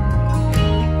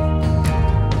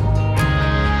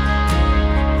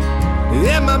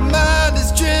 and my mind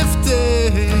is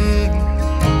drifting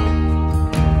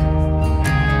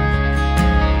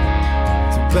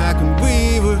to back when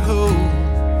we were whole,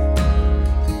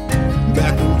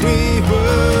 back when we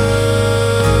were.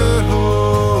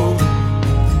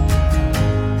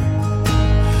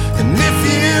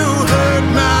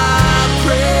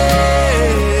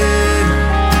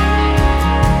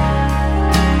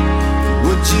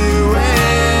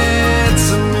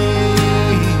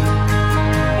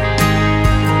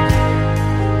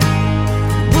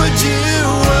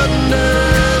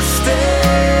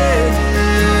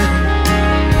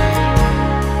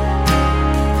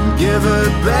 Give her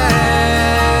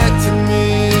back to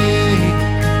me.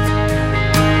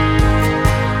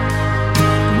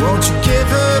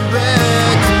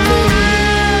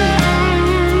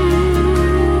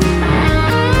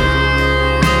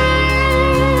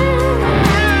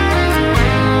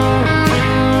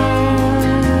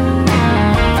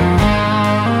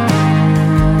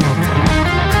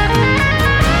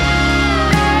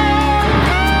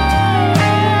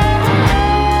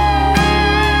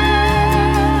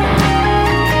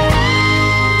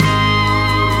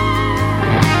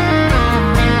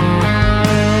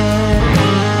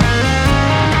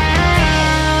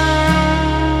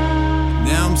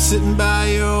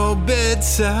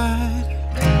 side.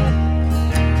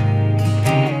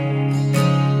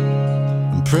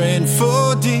 I'm praying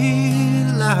for dear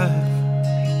life.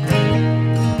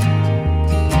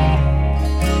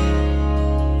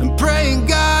 I'm praying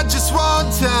God just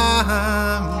one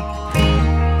time.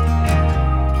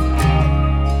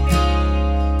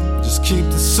 Just keep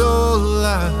the soul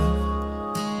alive.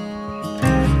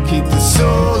 Keep the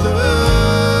soul alive.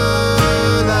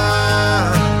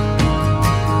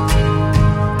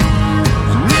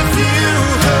 And if you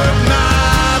heard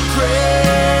my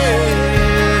prayer,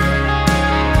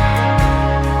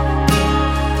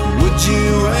 would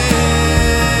you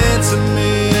answer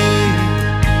me?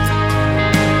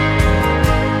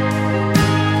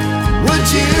 Would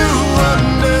you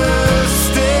understand?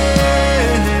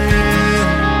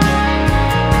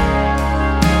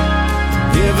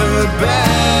 Give her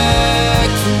back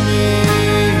to me.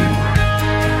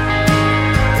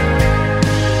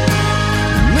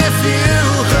 And if you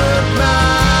heard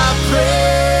my prayer,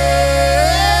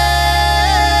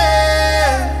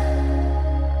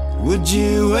 would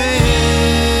you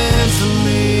answer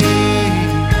me?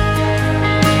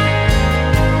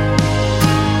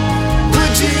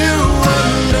 Would you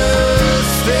understand?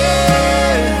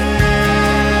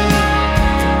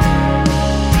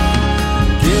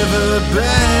 Give her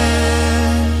back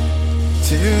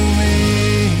to me.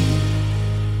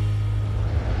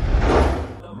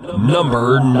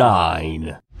 Number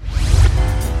 9.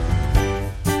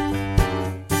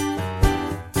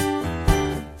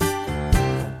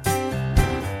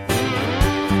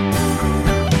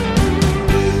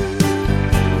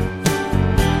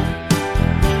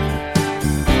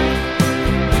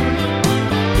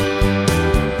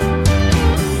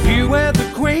 You were the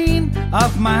queen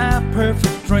of my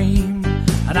perfect dream,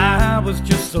 and I was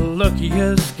just the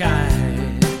luckiest guy.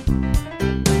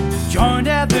 Joined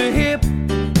at the hip,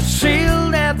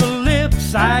 sealed at the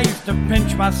lips. I used to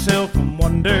pinch myself and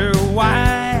wonder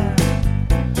why.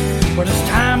 But as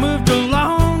time moved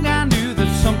along, I knew that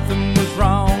something was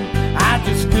wrong. I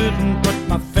just couldn't put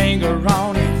my finger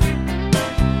on it.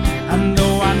 And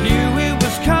though I knew it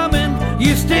was coming,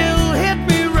 you still hit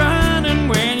me running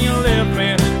when you left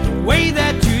me the way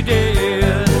that you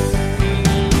did.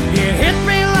 You hit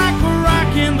me like a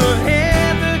rock in the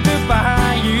head, the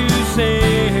goodbye you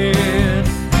said.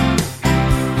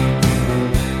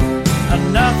 And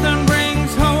nothing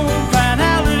brings home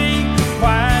finality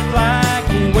quite like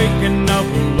waking up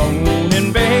alone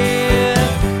in bed.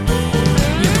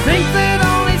 You think that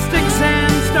only sticks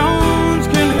and stones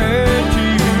can hurt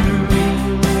you.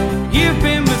 You've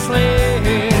been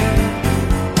misled.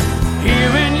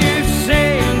 Hearing you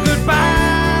saying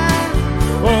goodbye,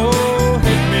 oh,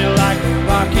 hit me like a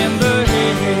rock in the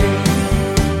head.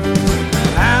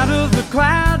 Out of the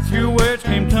clouds, your words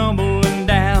came tumbling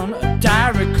down, a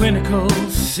diary, clinical,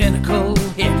 cynical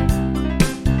hit.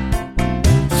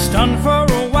 Stunned for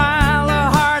a while, a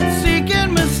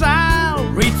heart-seeking missile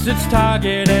reached its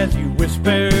target as you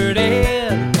whispered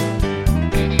it.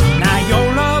 Now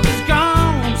your love is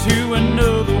gone to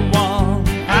another one.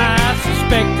 I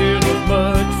suspected as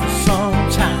much for some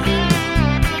time.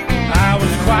 I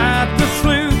was quite the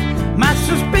sleuth. My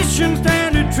suspicions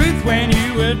turned to truth when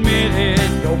you admitted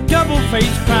your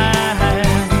double-faced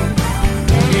crime.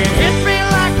 You hit me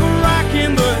like a rock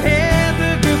in the head,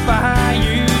 the goodbye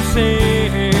you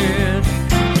said.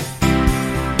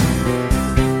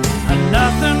 And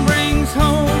nothing brings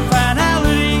home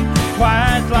finality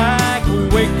quite like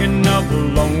waking up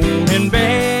alone in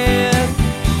bed.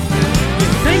 You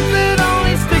think that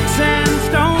only sticks and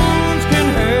stones can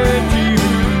hurt you.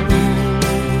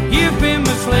 You've been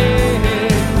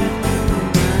misled.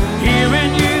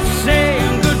 Hearing you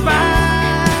saying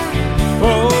goodbye,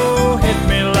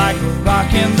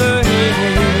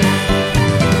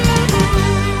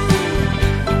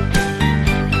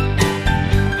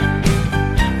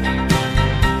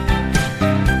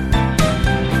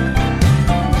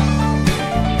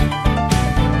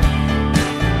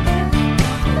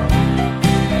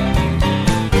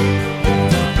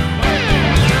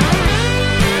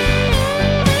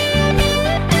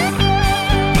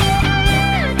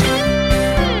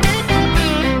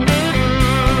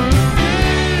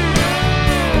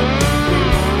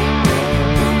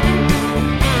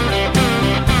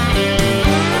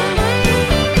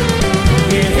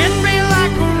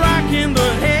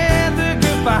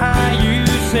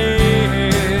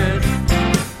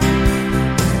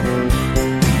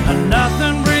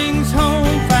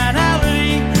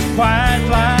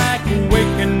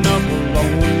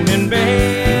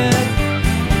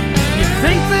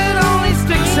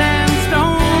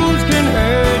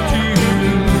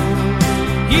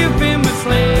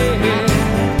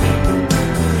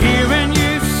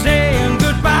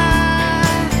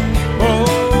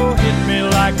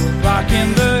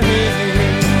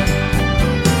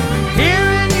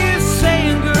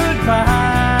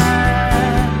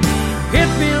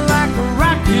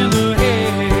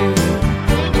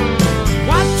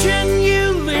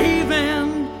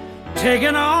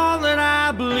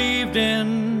 believed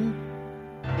in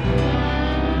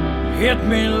hit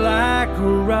me like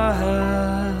a rock.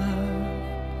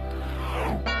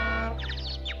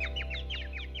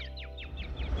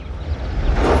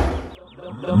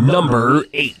 Number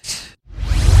 8.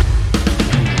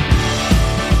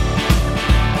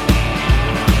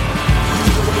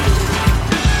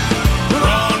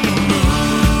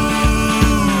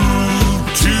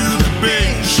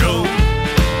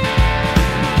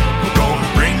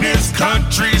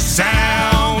 Country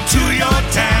sound to your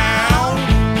town.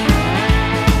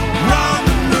 Run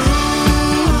the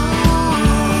move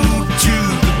to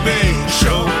the big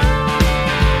show.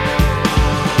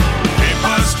 Hey,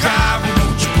 bus driver,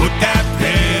 won't you put that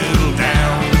pedal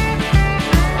down?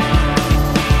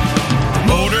 The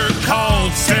motor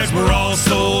called, says we're all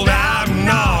sold out in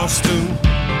Austin,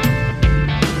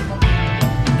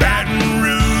 Baton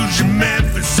Rouge, and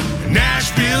Memphis, and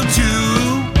Nashville too.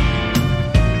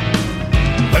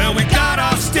 Well, we got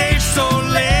off stage so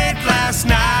late last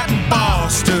night in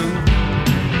Boston.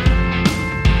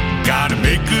 Gotta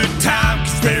make good time,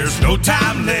 'cause there's no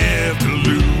time left to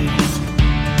lose.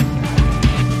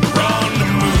 We're on the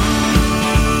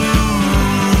move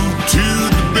to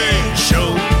the big show.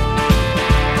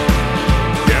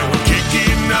 Yeah, we're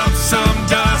kicking up some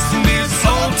dust in this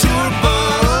old tour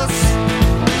bus.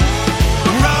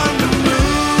 We're on the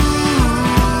move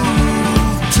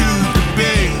to the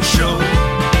big show.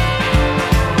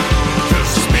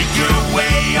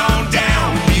 Way on down,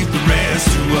 beat the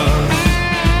rest of us.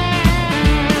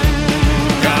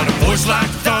 Got a voice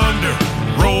like thunder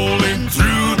rolling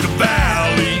through the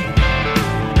valley,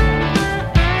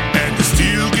 and a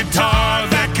steel guitar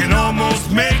that can almost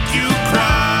make you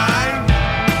cry,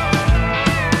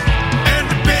 and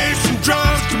the bass and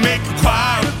drums can make a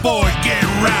quiet boy get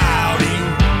rowdy.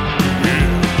 Yeah.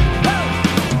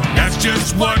 That's just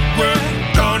what we're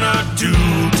gonna do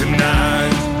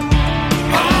tonight.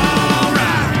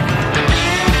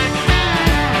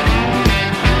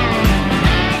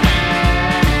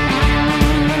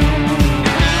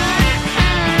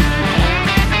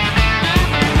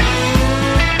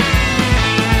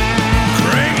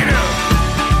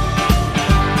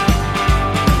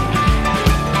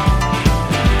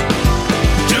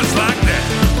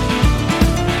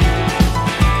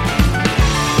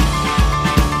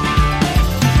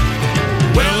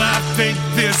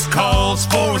 Calls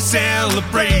for a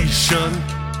celebration,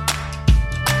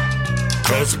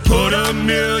 'cause we put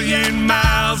 1,000,000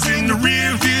 miles in the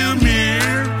rearview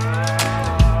mirror.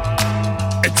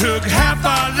 It took half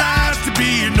our lives to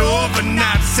be an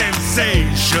overnight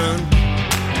sensation,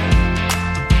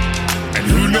 and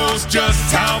who knows just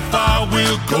how far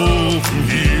we'll go from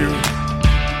here.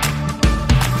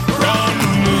 We're on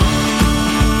the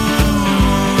move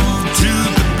to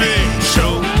the big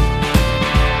show.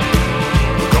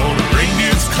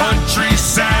 Country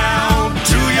sound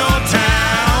to your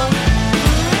town.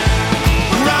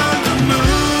 Run the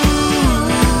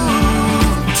move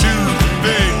to the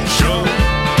big show.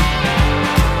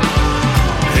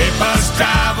 Hey, bus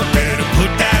driver, better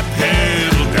put that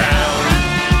pedal down.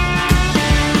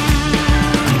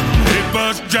 Hey,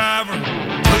 bus driver,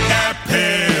 put that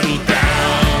pedal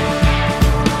down.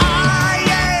 Ah,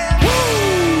 yeah. Woo!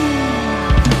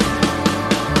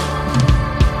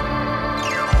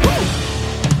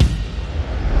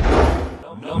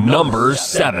 Number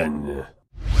 7.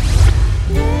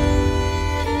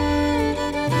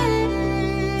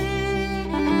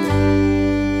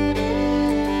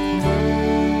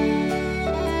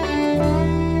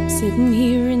 Sitting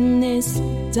here in this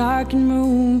darkened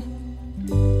room,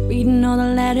 reading all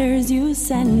the letters you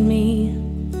send me,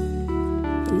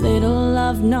 the little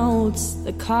love notes,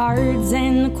 the cards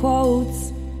and the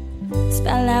quotes,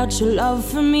 spell out your love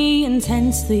for me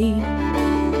intensely.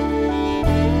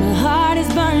 My heart is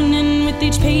burning with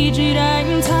each page that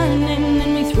I'm turning,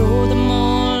 and we throw them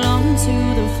all onto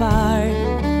the fire.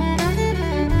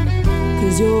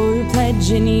 'Cause you're a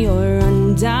pledge in your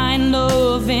undying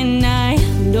love, and I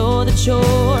know that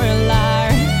you're a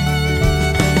liar.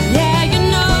 Yeah, you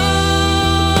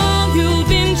know you've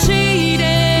been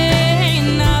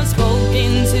cheating. I've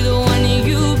spoken to the one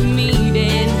you've been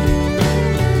meeting,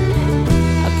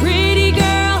 a pretty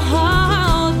girl,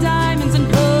 all diamonds and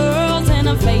pearls, and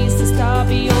a face to stop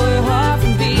your heart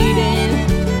from beating.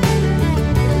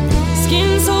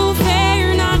 Skin so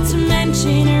fair, not to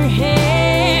mention her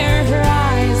hair, her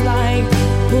eyes like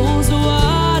pools of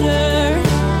water.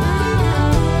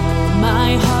 My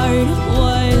heart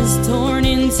was torn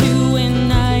in two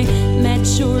when I met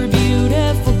your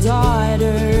beautiful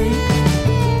daughter.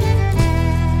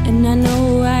 And I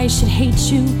know I should hate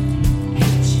you,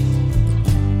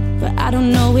 but I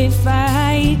don't know if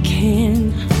I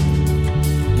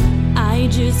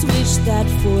that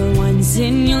for once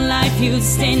in your life you'd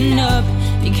stand up,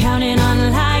 be counted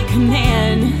on like a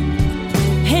man.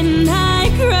 And I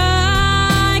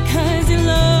cry 'cause I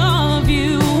love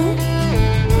you,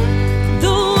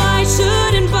 though I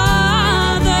shouldn't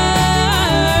bother.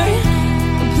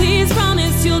 But please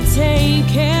promise you'll take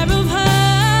care of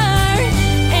her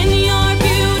and your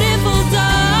beautiful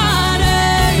daughter.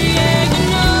 Yeah, you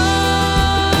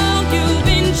know you've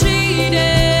been cheating.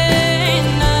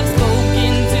 I've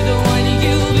spoken to the one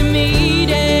you've been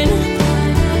meeting.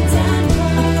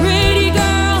 A pretty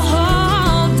girl,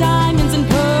 all diamonds and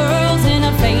pearls, and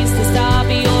a face to stop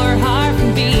your heart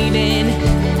from beating.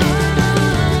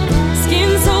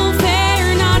 Skin so fair,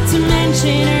 not to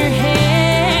mention her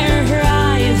hair, her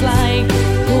eyes like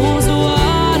pools of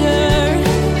water.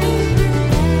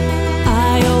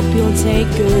 I hope you'll take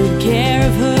good care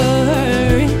of her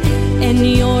and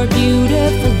your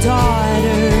beautiful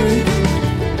daughter.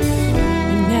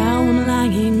 And now I'm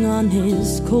lying on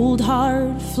this cold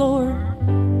hard floor.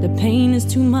 The pain is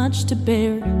too much to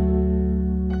bear.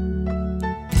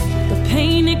 The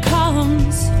pain it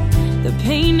comes, the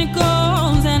pain it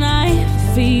goes, and I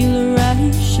feel a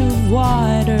rush of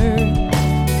water.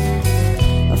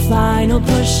 A final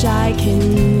push, I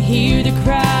can hear the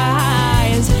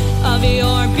cries of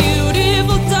your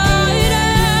beautiful daughter.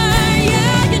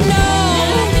 Yeah, you know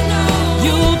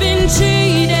you've been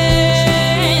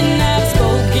cheating. I've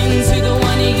spoken to the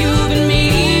one you've been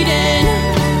meeting.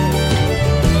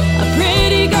 A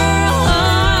pretty girl,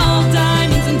 all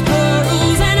diamonds and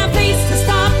pearls, and a face to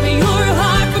stop your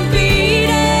heart from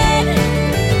beating.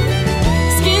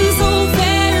 Skin so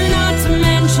fair, not to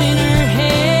mention her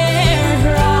hair,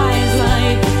 her eyes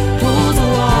like pools of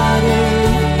water.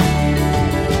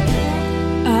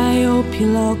 I hope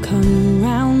you'll all come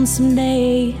round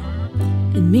someday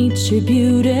and meet your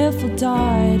beautiful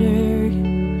daughter.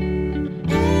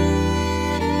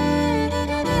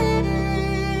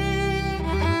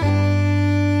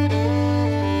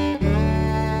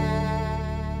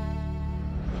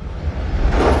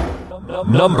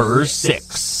 Number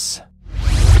 6.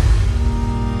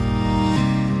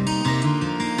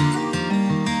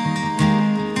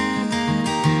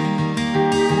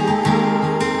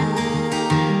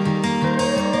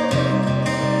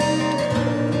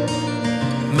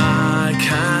 My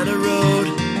kind of road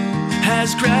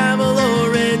has gravel or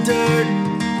red dirt.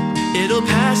 It'll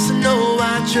pass an old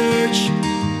white church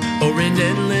or an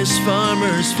endless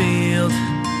farmer's field.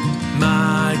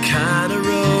 My kind of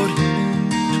road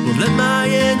will let my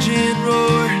engine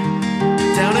roar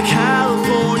down a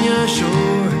California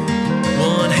shore.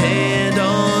 One hand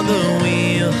on the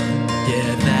wheel,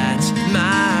 yeah, that's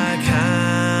my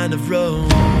kind of road.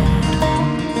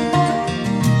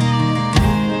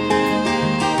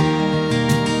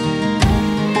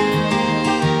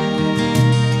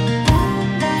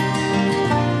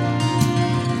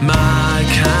 My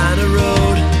kind of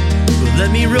road will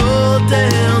let me roll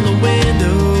down the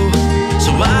window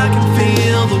so I can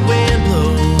feel the wind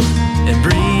blow and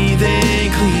breathe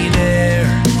in clean air.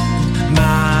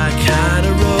 My kind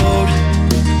of road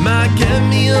might get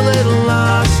me a little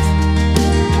lost,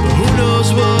 but who knows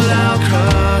what I'll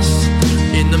cross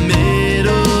in the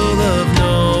middle of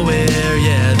nowhere.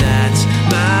 Yeah, that's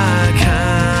my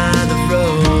kind of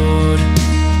road.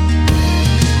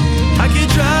 I could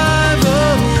drive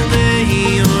all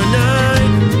day or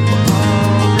night.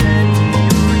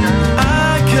 I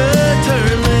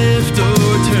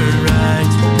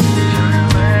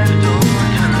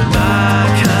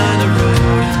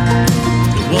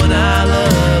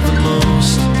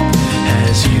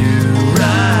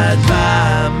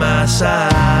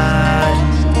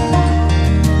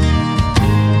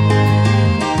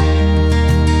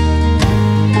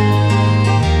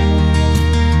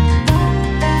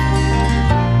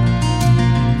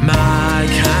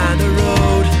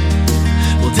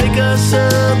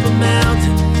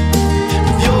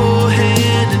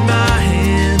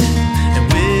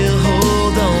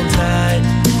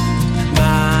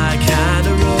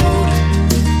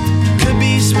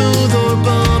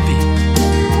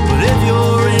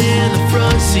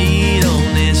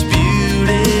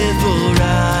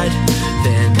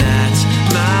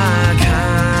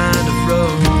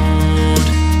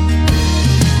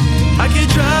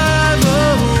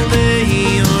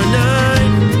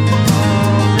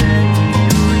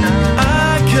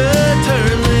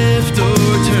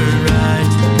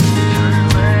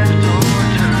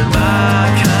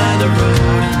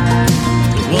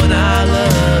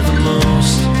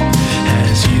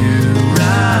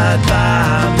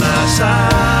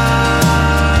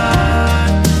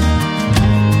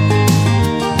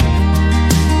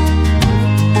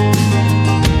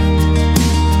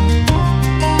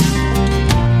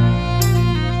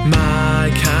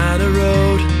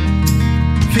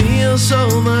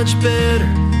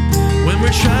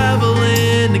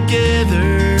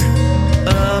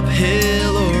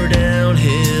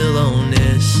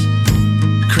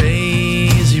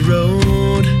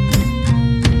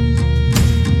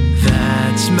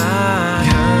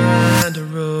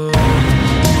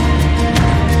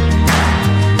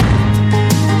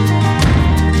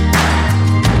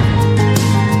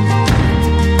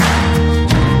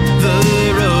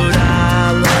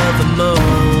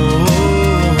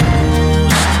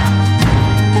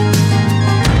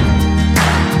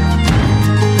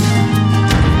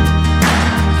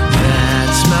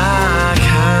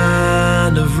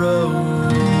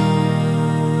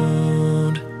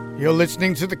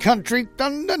listening to the Country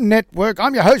Thunder Network.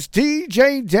 I'm your host,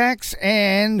 DJ Dax,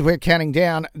 and we're counting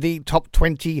down the top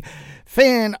 20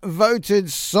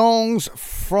 fan-voted songs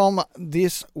from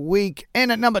this week.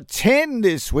 And at number 10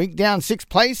 this week, down 6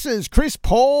 places, Chris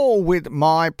Paul with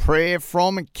My Prayer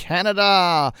from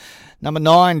Canada. Number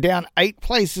 9, down 8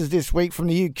 places this week from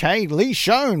the UK, Lee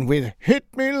Shone with Hit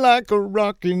Me Like a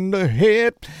Rock in the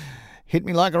Head. Hit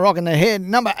Me Like a Rock in the Head.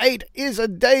 Number 8 is a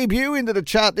debut into the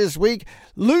chart this week.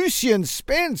 Lucian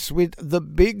Spence with The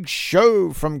Big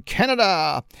Show from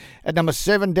Canada. At number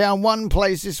 7, down 1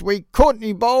 place this week,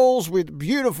 Courtney Bowles with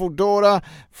Beautiful Daughter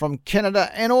from Canada.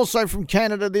 And also from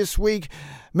Canada this week,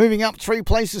 moving up 3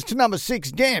 places to number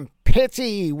 6, Dan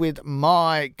Petty with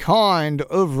My Kind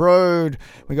of Road.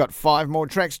 We got 5 more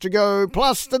tracks to go,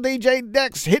 plus the DJ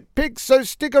Dax hit picks, so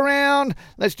stick around.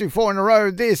 Let's do 4 in a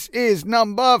row. This is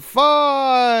number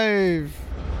 5.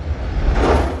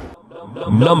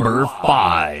 Number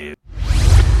 5.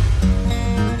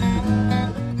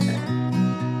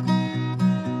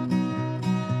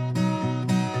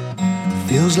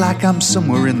 Feels like I'm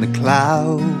somewhere in the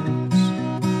clouds.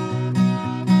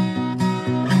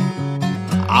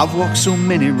 I've walked so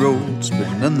many roads, but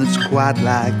none that's quite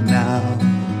like now.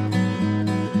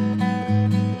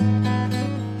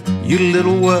 Your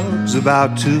little world's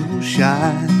about to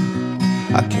shine.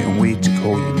 I can't wait to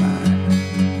call you mine.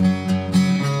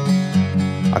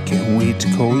 I can't wait to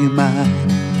call you mine.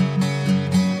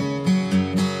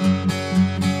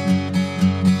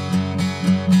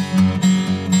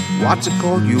 What to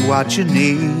call you, what's your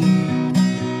name?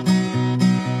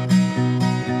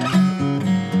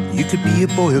 You could be a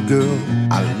boy or girl,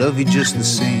 I love you just the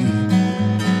same.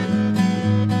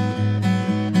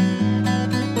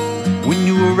 When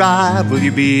you arrive, will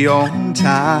you be on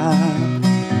time?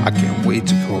 I can't wait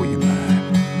to call you mine.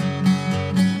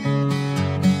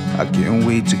 I can't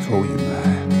wait to call you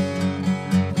mine.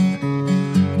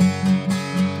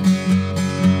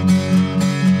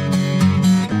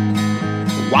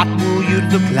 What will you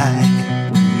look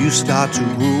like when you start to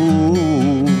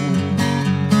rule?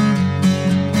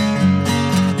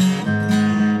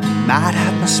 Might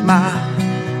have my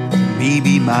smile, or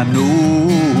maybe my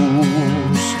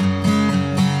nose.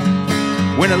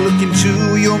 When I look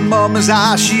into your mama's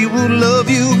eyes, she will love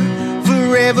you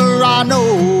forever, I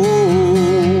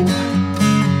know.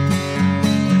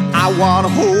 I wanna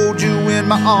hold you in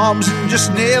my arms and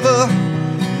just never,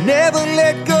 never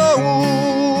let go.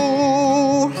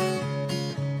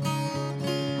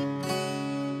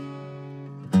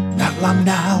 Not long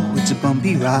now, it's a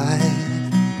bumpy ride.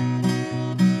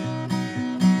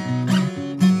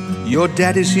 Your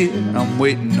daddy's here, I'm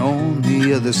waiting on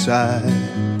the other side.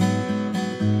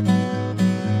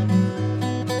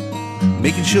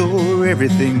 Making sure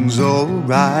everything's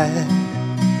alright.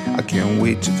 I can't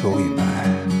wait to call you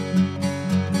mine.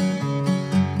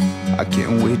 I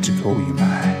can't wait to call you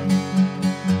mine.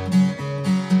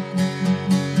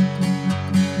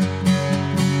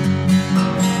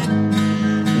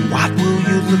 What will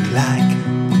you look like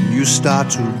when you start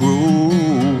to roll?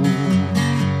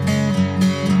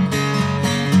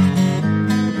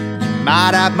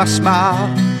 Might have my smile,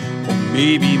 or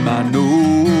maybe my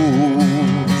nose.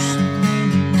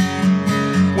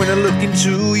 When I look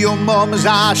into your mama's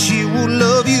eyes, she will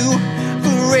love you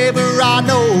forever, I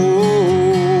know.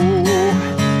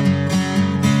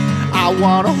 I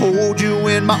wanna hold you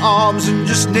in my arms and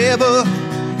just never,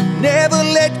 never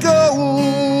let go.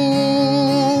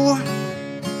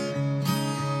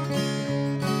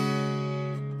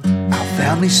 Our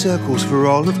family circles for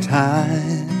all of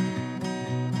time.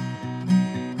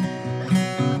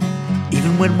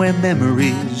 Even when we're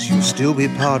memories, you'll still be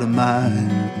part of mine.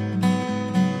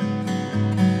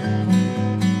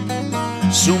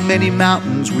 So many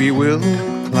mountains we will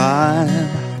climb.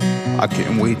 I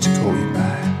can't wait to call you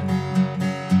mine.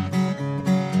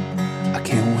 I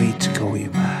can't wait to call you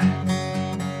mine.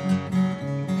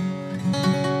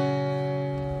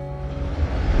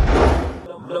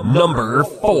 Number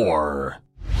 4.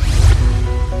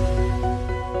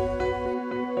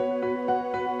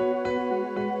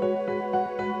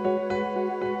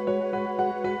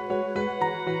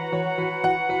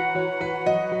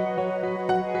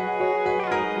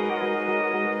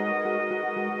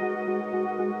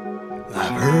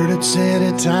 Said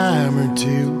a time or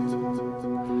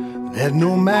two that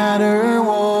no matter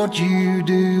what you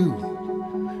do,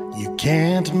 you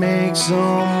can't make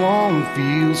someone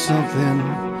feel something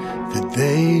that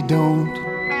they don't.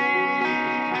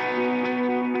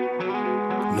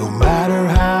 No matter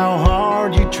how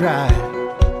hard you try,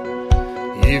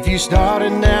 if you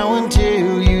started now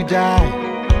until you die,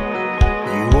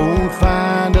 you won't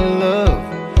find a love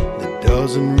that does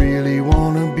doesn't really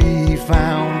want to be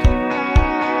found.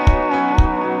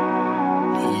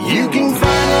 You can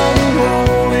find love and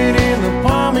hold it in the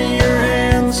palm of your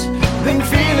hands, then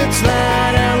feel it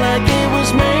slide out like it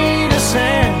was made of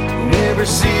sand. Never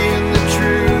seeing the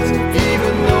truth,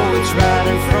 even though it's right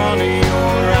in front of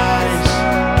your eyes.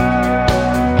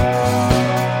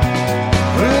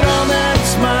 Put on that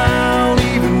smile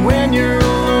even when you're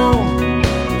alone,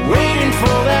 waiting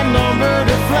for that number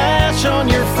to flash on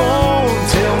your phone,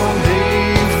 till one day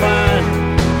you find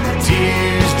the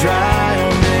tears dry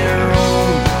on their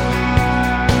own.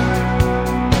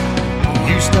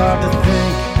 You start to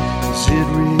think, is it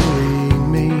really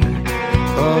me?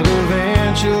 But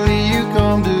eventually you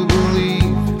come to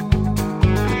believe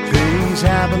things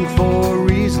happen for a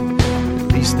reason, at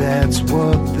least that's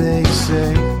what they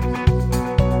say.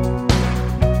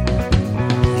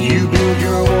 You build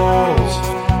your walls,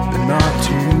 but not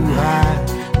too high,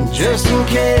 just in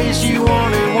case you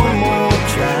wanted one more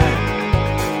try.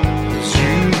 As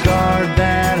you guard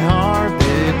that heart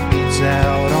that beats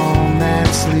out on that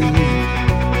sleeve.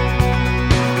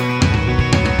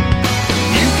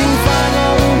 You can find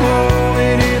love and hold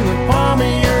it in the palm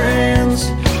of your hands,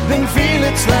 then feel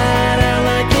it slide out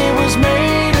like it was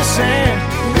made of sand.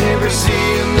 Never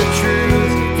seeing the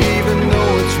truth, even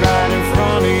though it's right in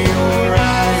front of your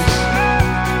eyes.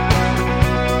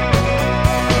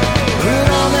 Put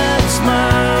on that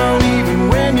smile even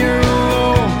when you're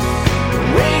alone,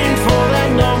 waiting for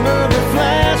that number to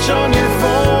flash on your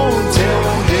phone, till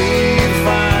one day you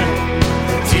find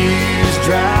the tears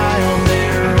dry on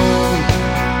their own.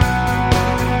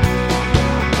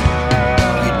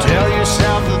 You tell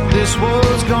yourself that this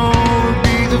was gonna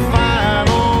be the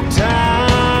final time.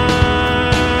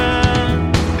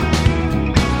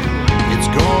 It's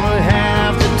gonna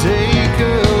have to take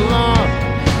a lot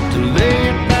to lay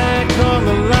it back on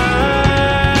the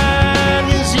line.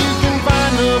 Yes, you can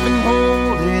find love and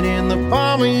hold it in the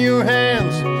palm of your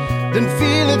hands, then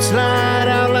feel it slide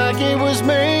out like it was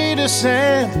made of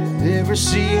sand. Never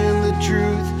seeing the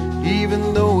truth,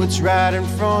 even though it's right in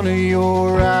front of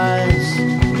your eyes.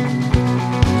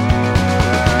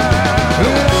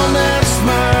 Put on that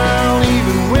smile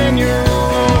even when you're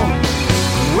alone,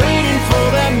 waiting for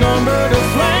that number to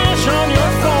flash on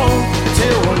your phone,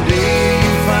 till one day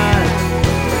you find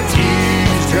the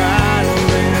tears dry on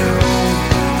their own.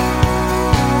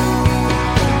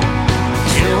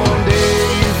 Till one day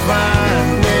you find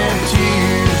them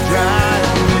tears dry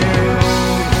on their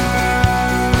own.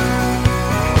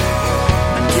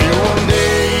 Till one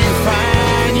day you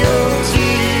find your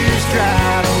tears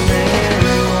dry on their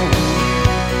own.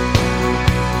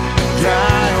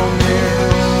 Dry on their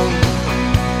own.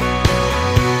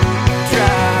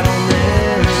 Dry on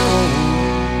their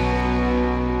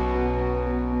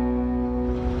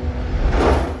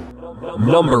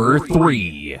own. Number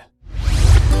 3.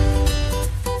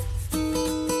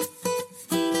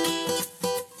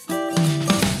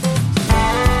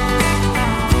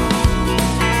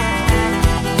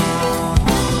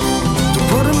 To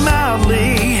put it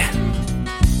mildly,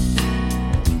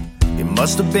 it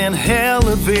must have been hell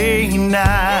of a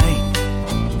night.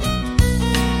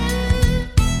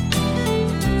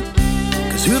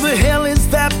 'Cause who the hell is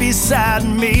that beside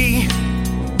me?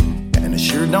 And I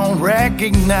sure don't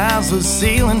recognize the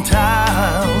ceiling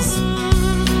tiles.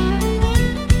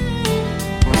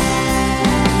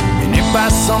 And if by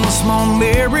some small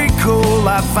miracle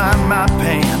I find my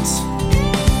pants,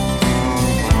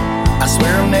 I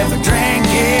swear I'm never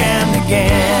drinking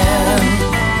again.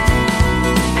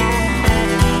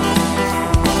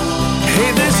 Hey,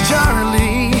 there's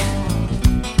Charlie.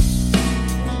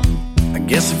 I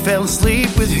guess he fell asleep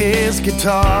with his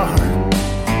guitar.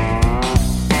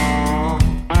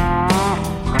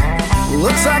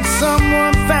 Looks like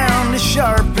someone found a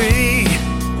Sharpie,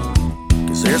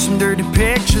 'cause there's some dirty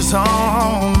pictures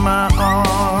on my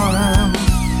arm.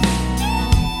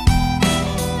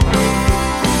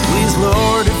 Please,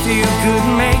 Lord, if you could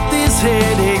make this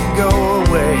headache go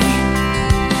away,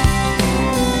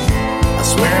 I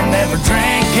swear I'm never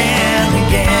drinking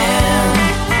again.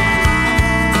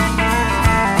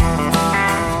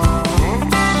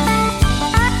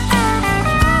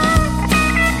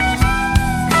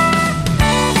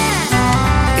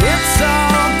 It's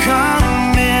all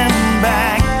coming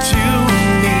back to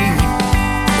me,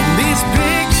 and these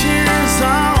pictures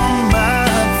on my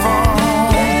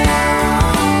phone.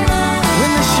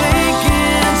 When the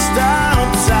shaking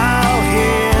stops, I'll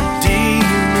hit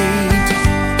delete,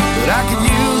 but I could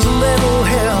use a little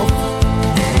help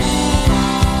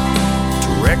to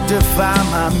rectify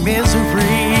my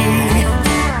misery.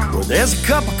 Well, there's a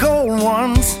couple cold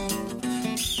ones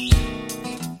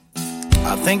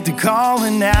I think they're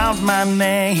calling out my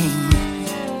name.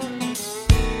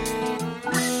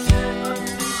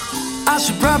 I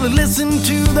should probably listen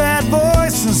to that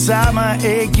voice inside my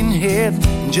aching head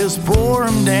and just pour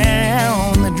them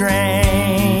down the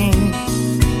drain.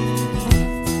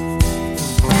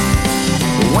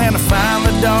 When I find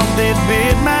the dog that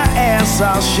bit my ass,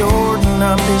 I'll shorten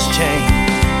up his chain.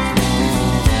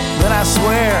 But I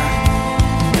swear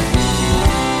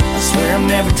I'm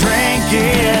never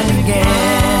drinking again.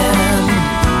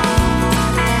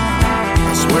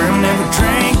 I swear I'm never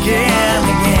drinking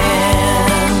again.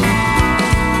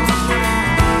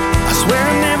 I swear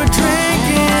I'm never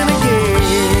drinking again.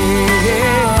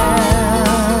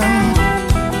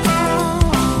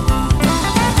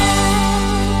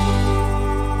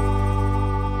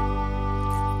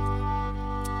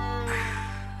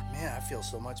 Man, I feel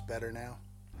so much better now.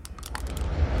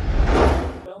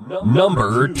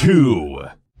 Number 2.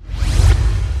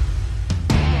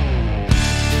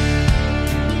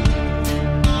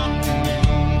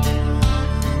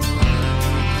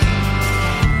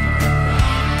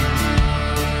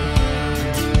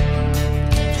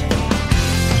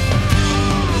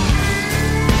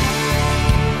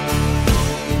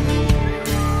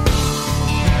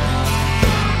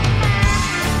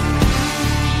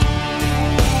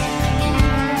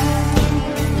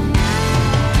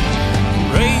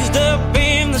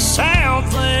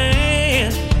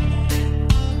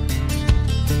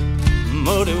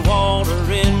 Muddy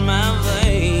water in my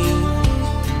veins.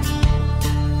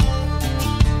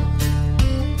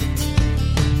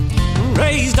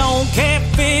 Raised on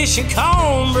catfish and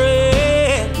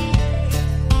cornbread.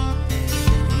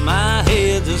 My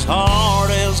head's as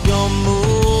hard as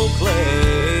gumbo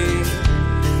clay.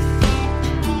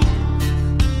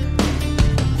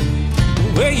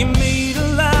 Where you meet a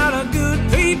lot of good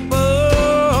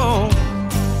people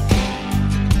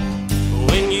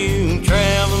when you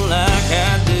travel like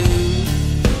I do.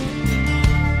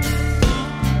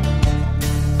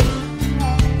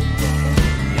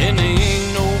 And there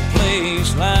ain't no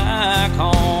place like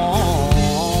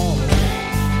home.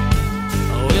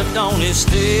 Oh, if don't it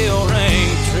still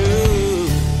ring true?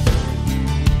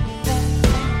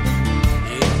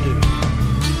 It do.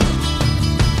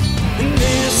 And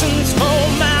this one's for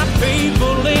my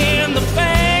people in the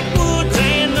backwoods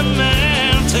and the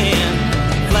mountain,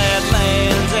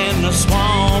 flatlands and the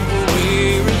swamp where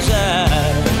we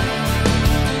reside.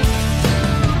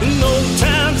 And old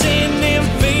times in them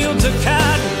fields of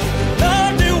cotton,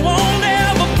 Lord, they won't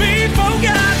ever be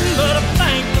forgotten. But I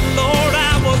thank the Lord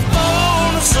I was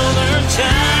born a Southern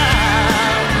child.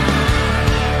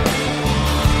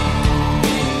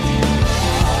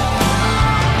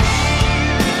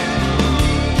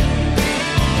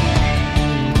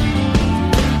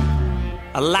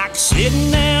 I like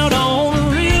sitting out on the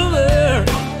river,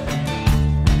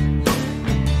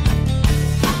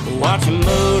 watching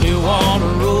muddy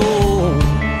water roll.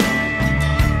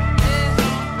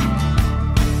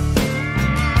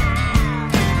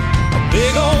 A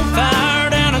big old fire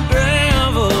down a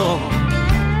gravel,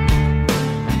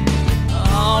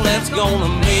 oh, that's gonna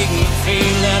make me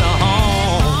feel at home.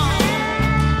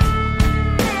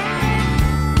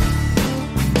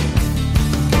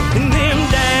 And them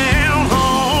down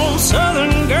home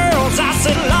Southern girls, I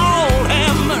said, Lord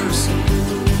have mercy,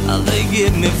 they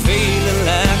get me feeling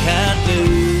like I do.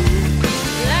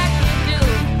 Like you do.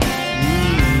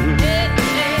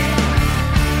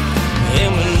 And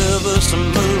we love us some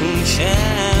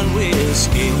moonshine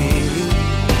whiskey.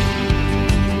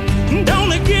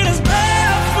 Don't it get us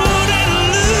barefoot and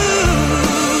loose?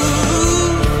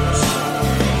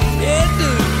 It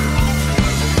do.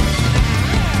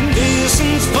 This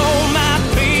one's for my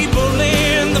people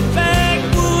in the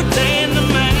backwoods and the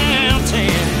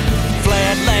mountain,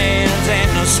 flatlands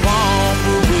and the swamp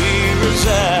where we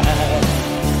reside.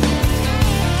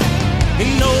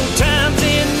 In old times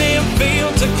in them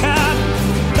fields of cotton,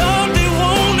 Lord, they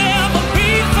won't ever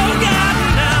be forgotten.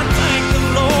 I thank the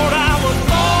Lord I was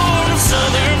born a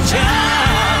Southern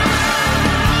child.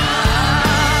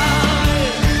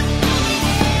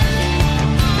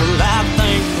 Well, I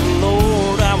thank the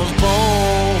Lord I was born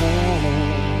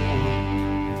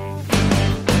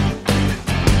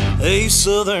a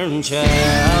Southern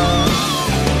child.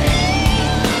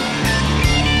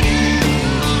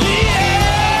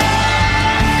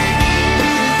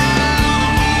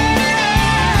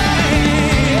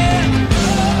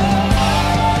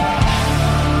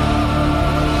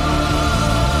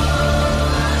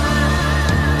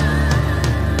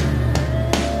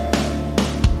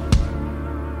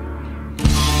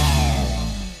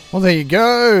 Well, there you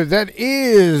go. That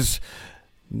is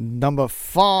number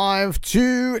 5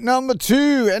 to number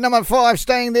 2. And number 5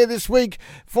 staying there this week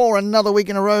for another week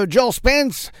in a row, Joel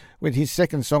Spence with his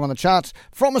second song on the charts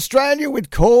from Australia with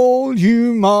Call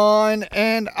You Mine.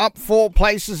 And up 4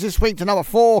 places this week to number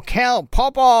 4, Cal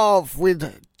Popov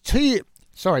with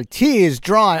Tears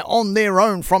Dry on Their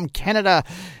Own from Canada.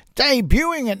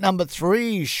 Debuting at number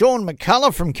 3, Sean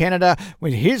McCullough from Canada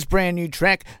with his brand new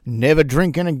track, Never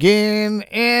Drinking Again.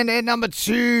 And at number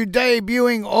 2,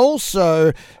 debuting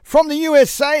also from the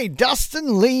USA,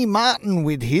 Dustin Lee Martin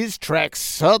with his track,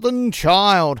 Southern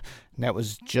Child. And that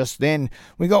was just then.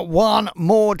 We got one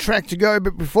more track to go,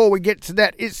 but before we get to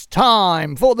that, it's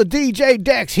time for the DJ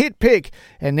Dax Hit Pick.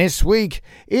 And this week,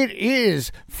 it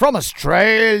is from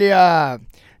Australia.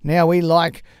 Now, we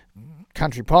like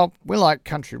country pop, we like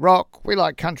country rock, we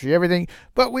like country everything,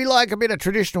 but we like a bit of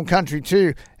traditional country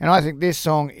too, and I think this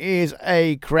song is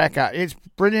a cracker. It's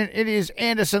brilliant. It is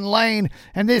Anderson Lane,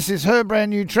 and this is her brand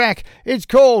new track. It's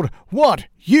called What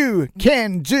You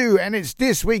Can Do, and it's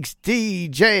this week's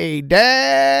DJ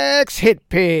Dax Hit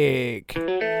Pick.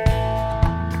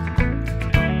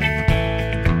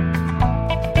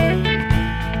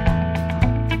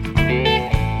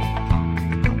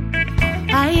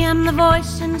 I am the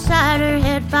voice inside her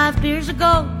head 5 beers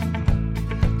ago.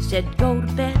 Said go to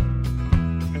bed.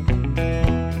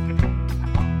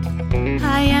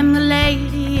 I am the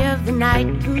lady of the night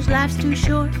whose life's too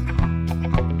short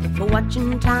for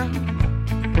watching time.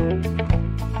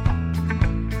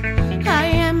 I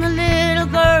am the little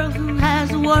girl who has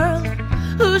the world,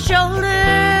 whose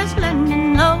shoulders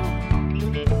lending low.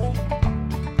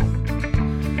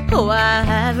 Oh, I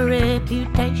have a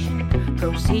reputation,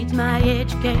 proceeds my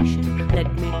education. Let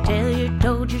me tell you,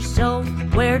 told your soul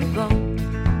where to go.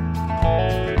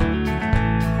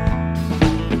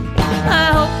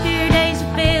 I hope your days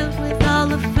are filled with all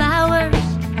the flowers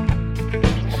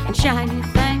and shiny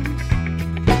things.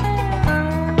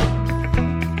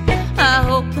 I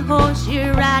hope the horse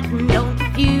you're riding don't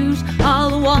refuse all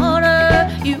the water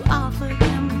you offer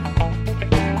him.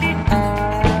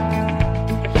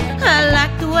 I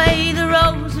like the way the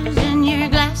roses in your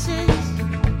glasses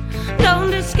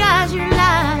don't disguise your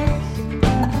lies.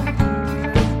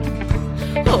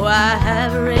 Oh, I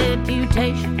have a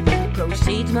reputation,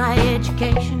 proceeds my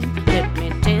education. Let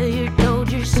me tell you,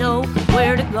 told your soul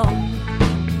where to go.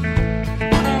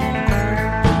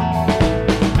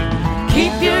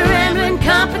 Keep your rambling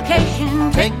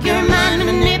complication, take your mind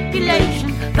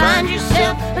manipulation. Find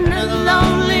yourself another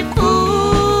lonely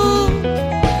fool.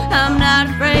 I'm not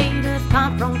afraid of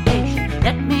confrontation.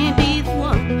 Let me be the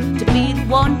one to be the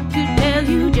one to tell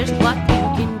you just what you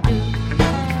can do.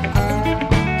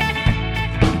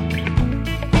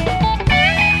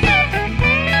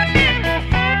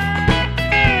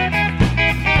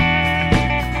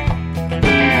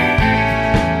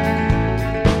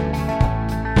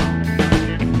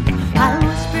 I'll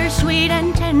whisper sweet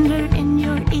and tender in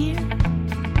your ear,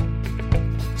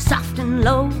 soft and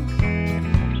low.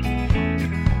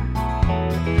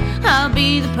 I'll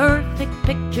be the perfect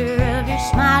picture of your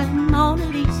smiling Mona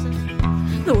Lisa.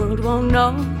 The world won't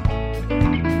know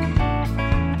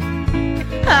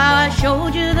how I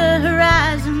showed you the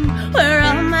horizon where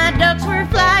all my ducks were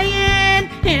flying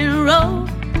in a row.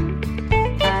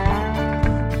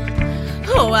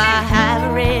 Oh, I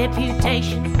have a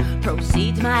reputation,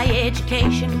 proceeds my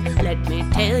education. Let me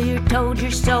tell you, told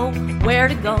your soul where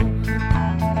to go.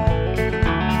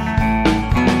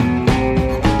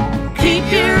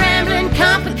 Keep your rambling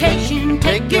complication,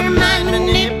 take your mind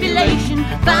manipulation.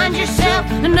 Find yourself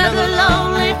another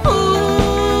lonely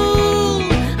fool.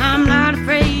 I'm not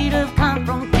afraid of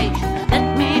confrontation.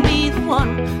 Let me be the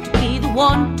one to be the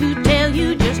one to tell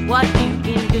you just what you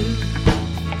can do.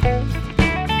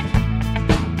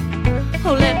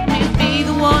 Oh, let me be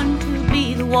the one to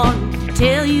be the one to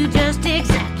tell you just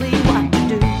exactly what to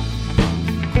do.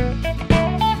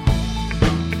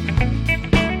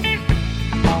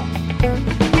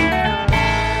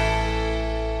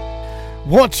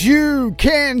 What You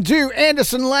Can Do,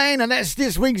 Anderson Lane, and that's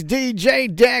this week's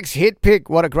DJ Dax Hit Pick.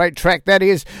 What a great track that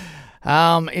is.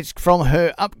 It's from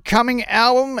her upcoming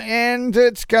album, and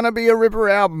it's going to be a ripper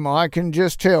album, I can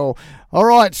just tell. All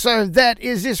right, so that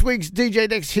is this week's DJ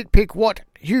Dax Hit Pick, What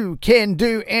You Can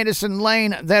Do, Anderson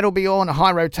Lane. That'll be on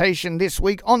high rotation this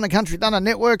week on the Country Thunder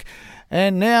Network.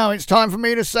 And now it's time for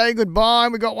me to say goodbye.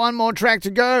 We've got one more track to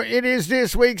go. It is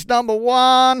this week's number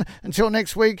 1. Until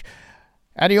next week,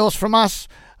 adios from us.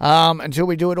 Until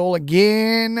we do it all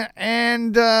again.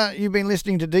 And you've been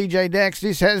listening to DJ Dax.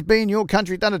 This has been your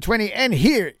Country Thunder 20. And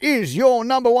here is your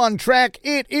number 1 track.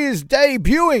 It is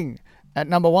debuting at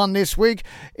number 1 this week.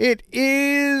 It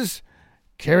is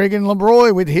Kerrigan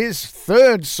LeBroy with his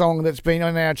third song that's been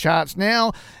on our charts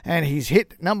now, and he's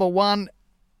hit number one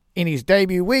in his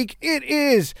debut week. It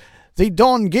is the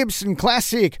Don Gibson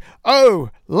classic, Oh,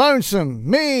 Lonesome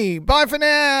Me. Bye for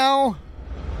now.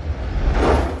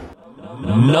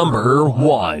 Number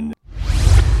 1.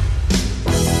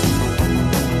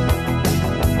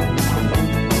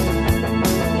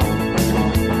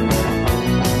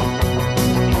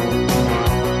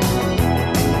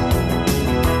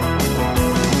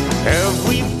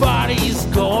 Everybody's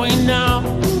going out,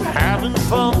 having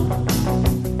fun.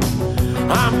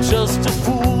 I'm just a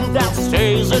fool that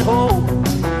stays at home,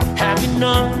 having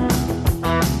none.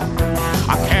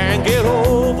 I can't get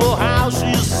over how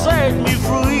she set me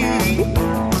free.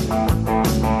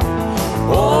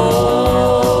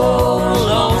 Oh,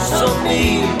 lonesome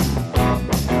me.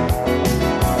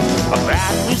 A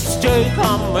bad mistake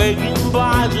I'm making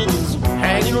by just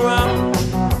hanging around.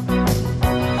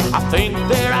 I think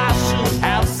that I should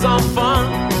have some fun,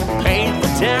 paint the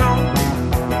town.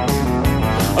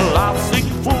 A lovesick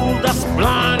fool that's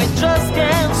blind and just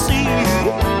can't see.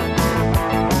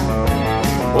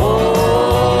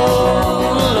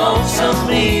 Oh, lonesome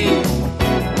me.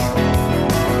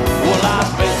 Well, I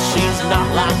bet she's not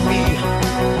like me.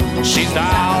 She's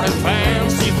out and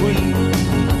fancy free,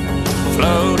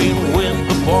 floating with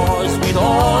the boys with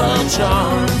all her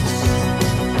charms.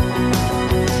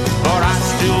 But I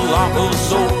still love her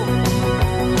so,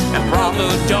 and brother,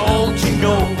 don't you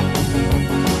know,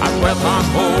 I'd welcome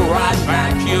her right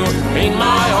back here in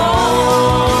my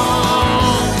arms.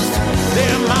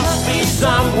 There must be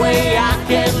some way I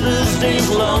can lose these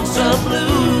lonesome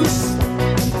blues.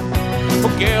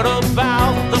 Forget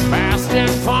about the past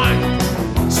and find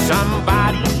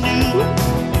somebody new.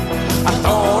 I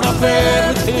thought of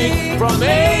everything from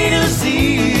A to Z.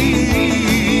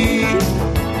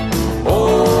 Oh,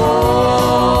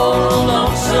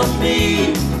 lonesome me.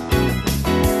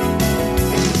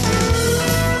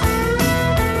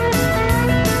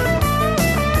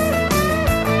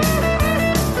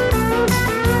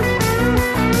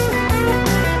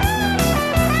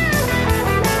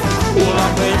 Well, I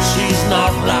bet she's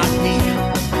not like me.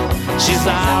 She's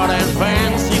out and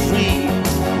fancy free,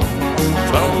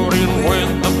 floating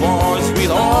with the boys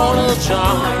with all her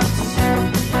charms.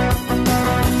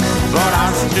 But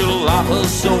I still love her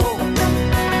so,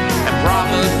 and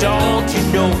brother, don't you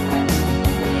know,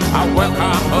 I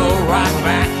welcome her right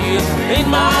back here in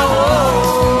my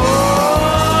home.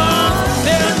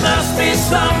 There must be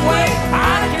some way I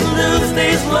can lose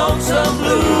these lonesome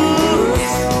blues.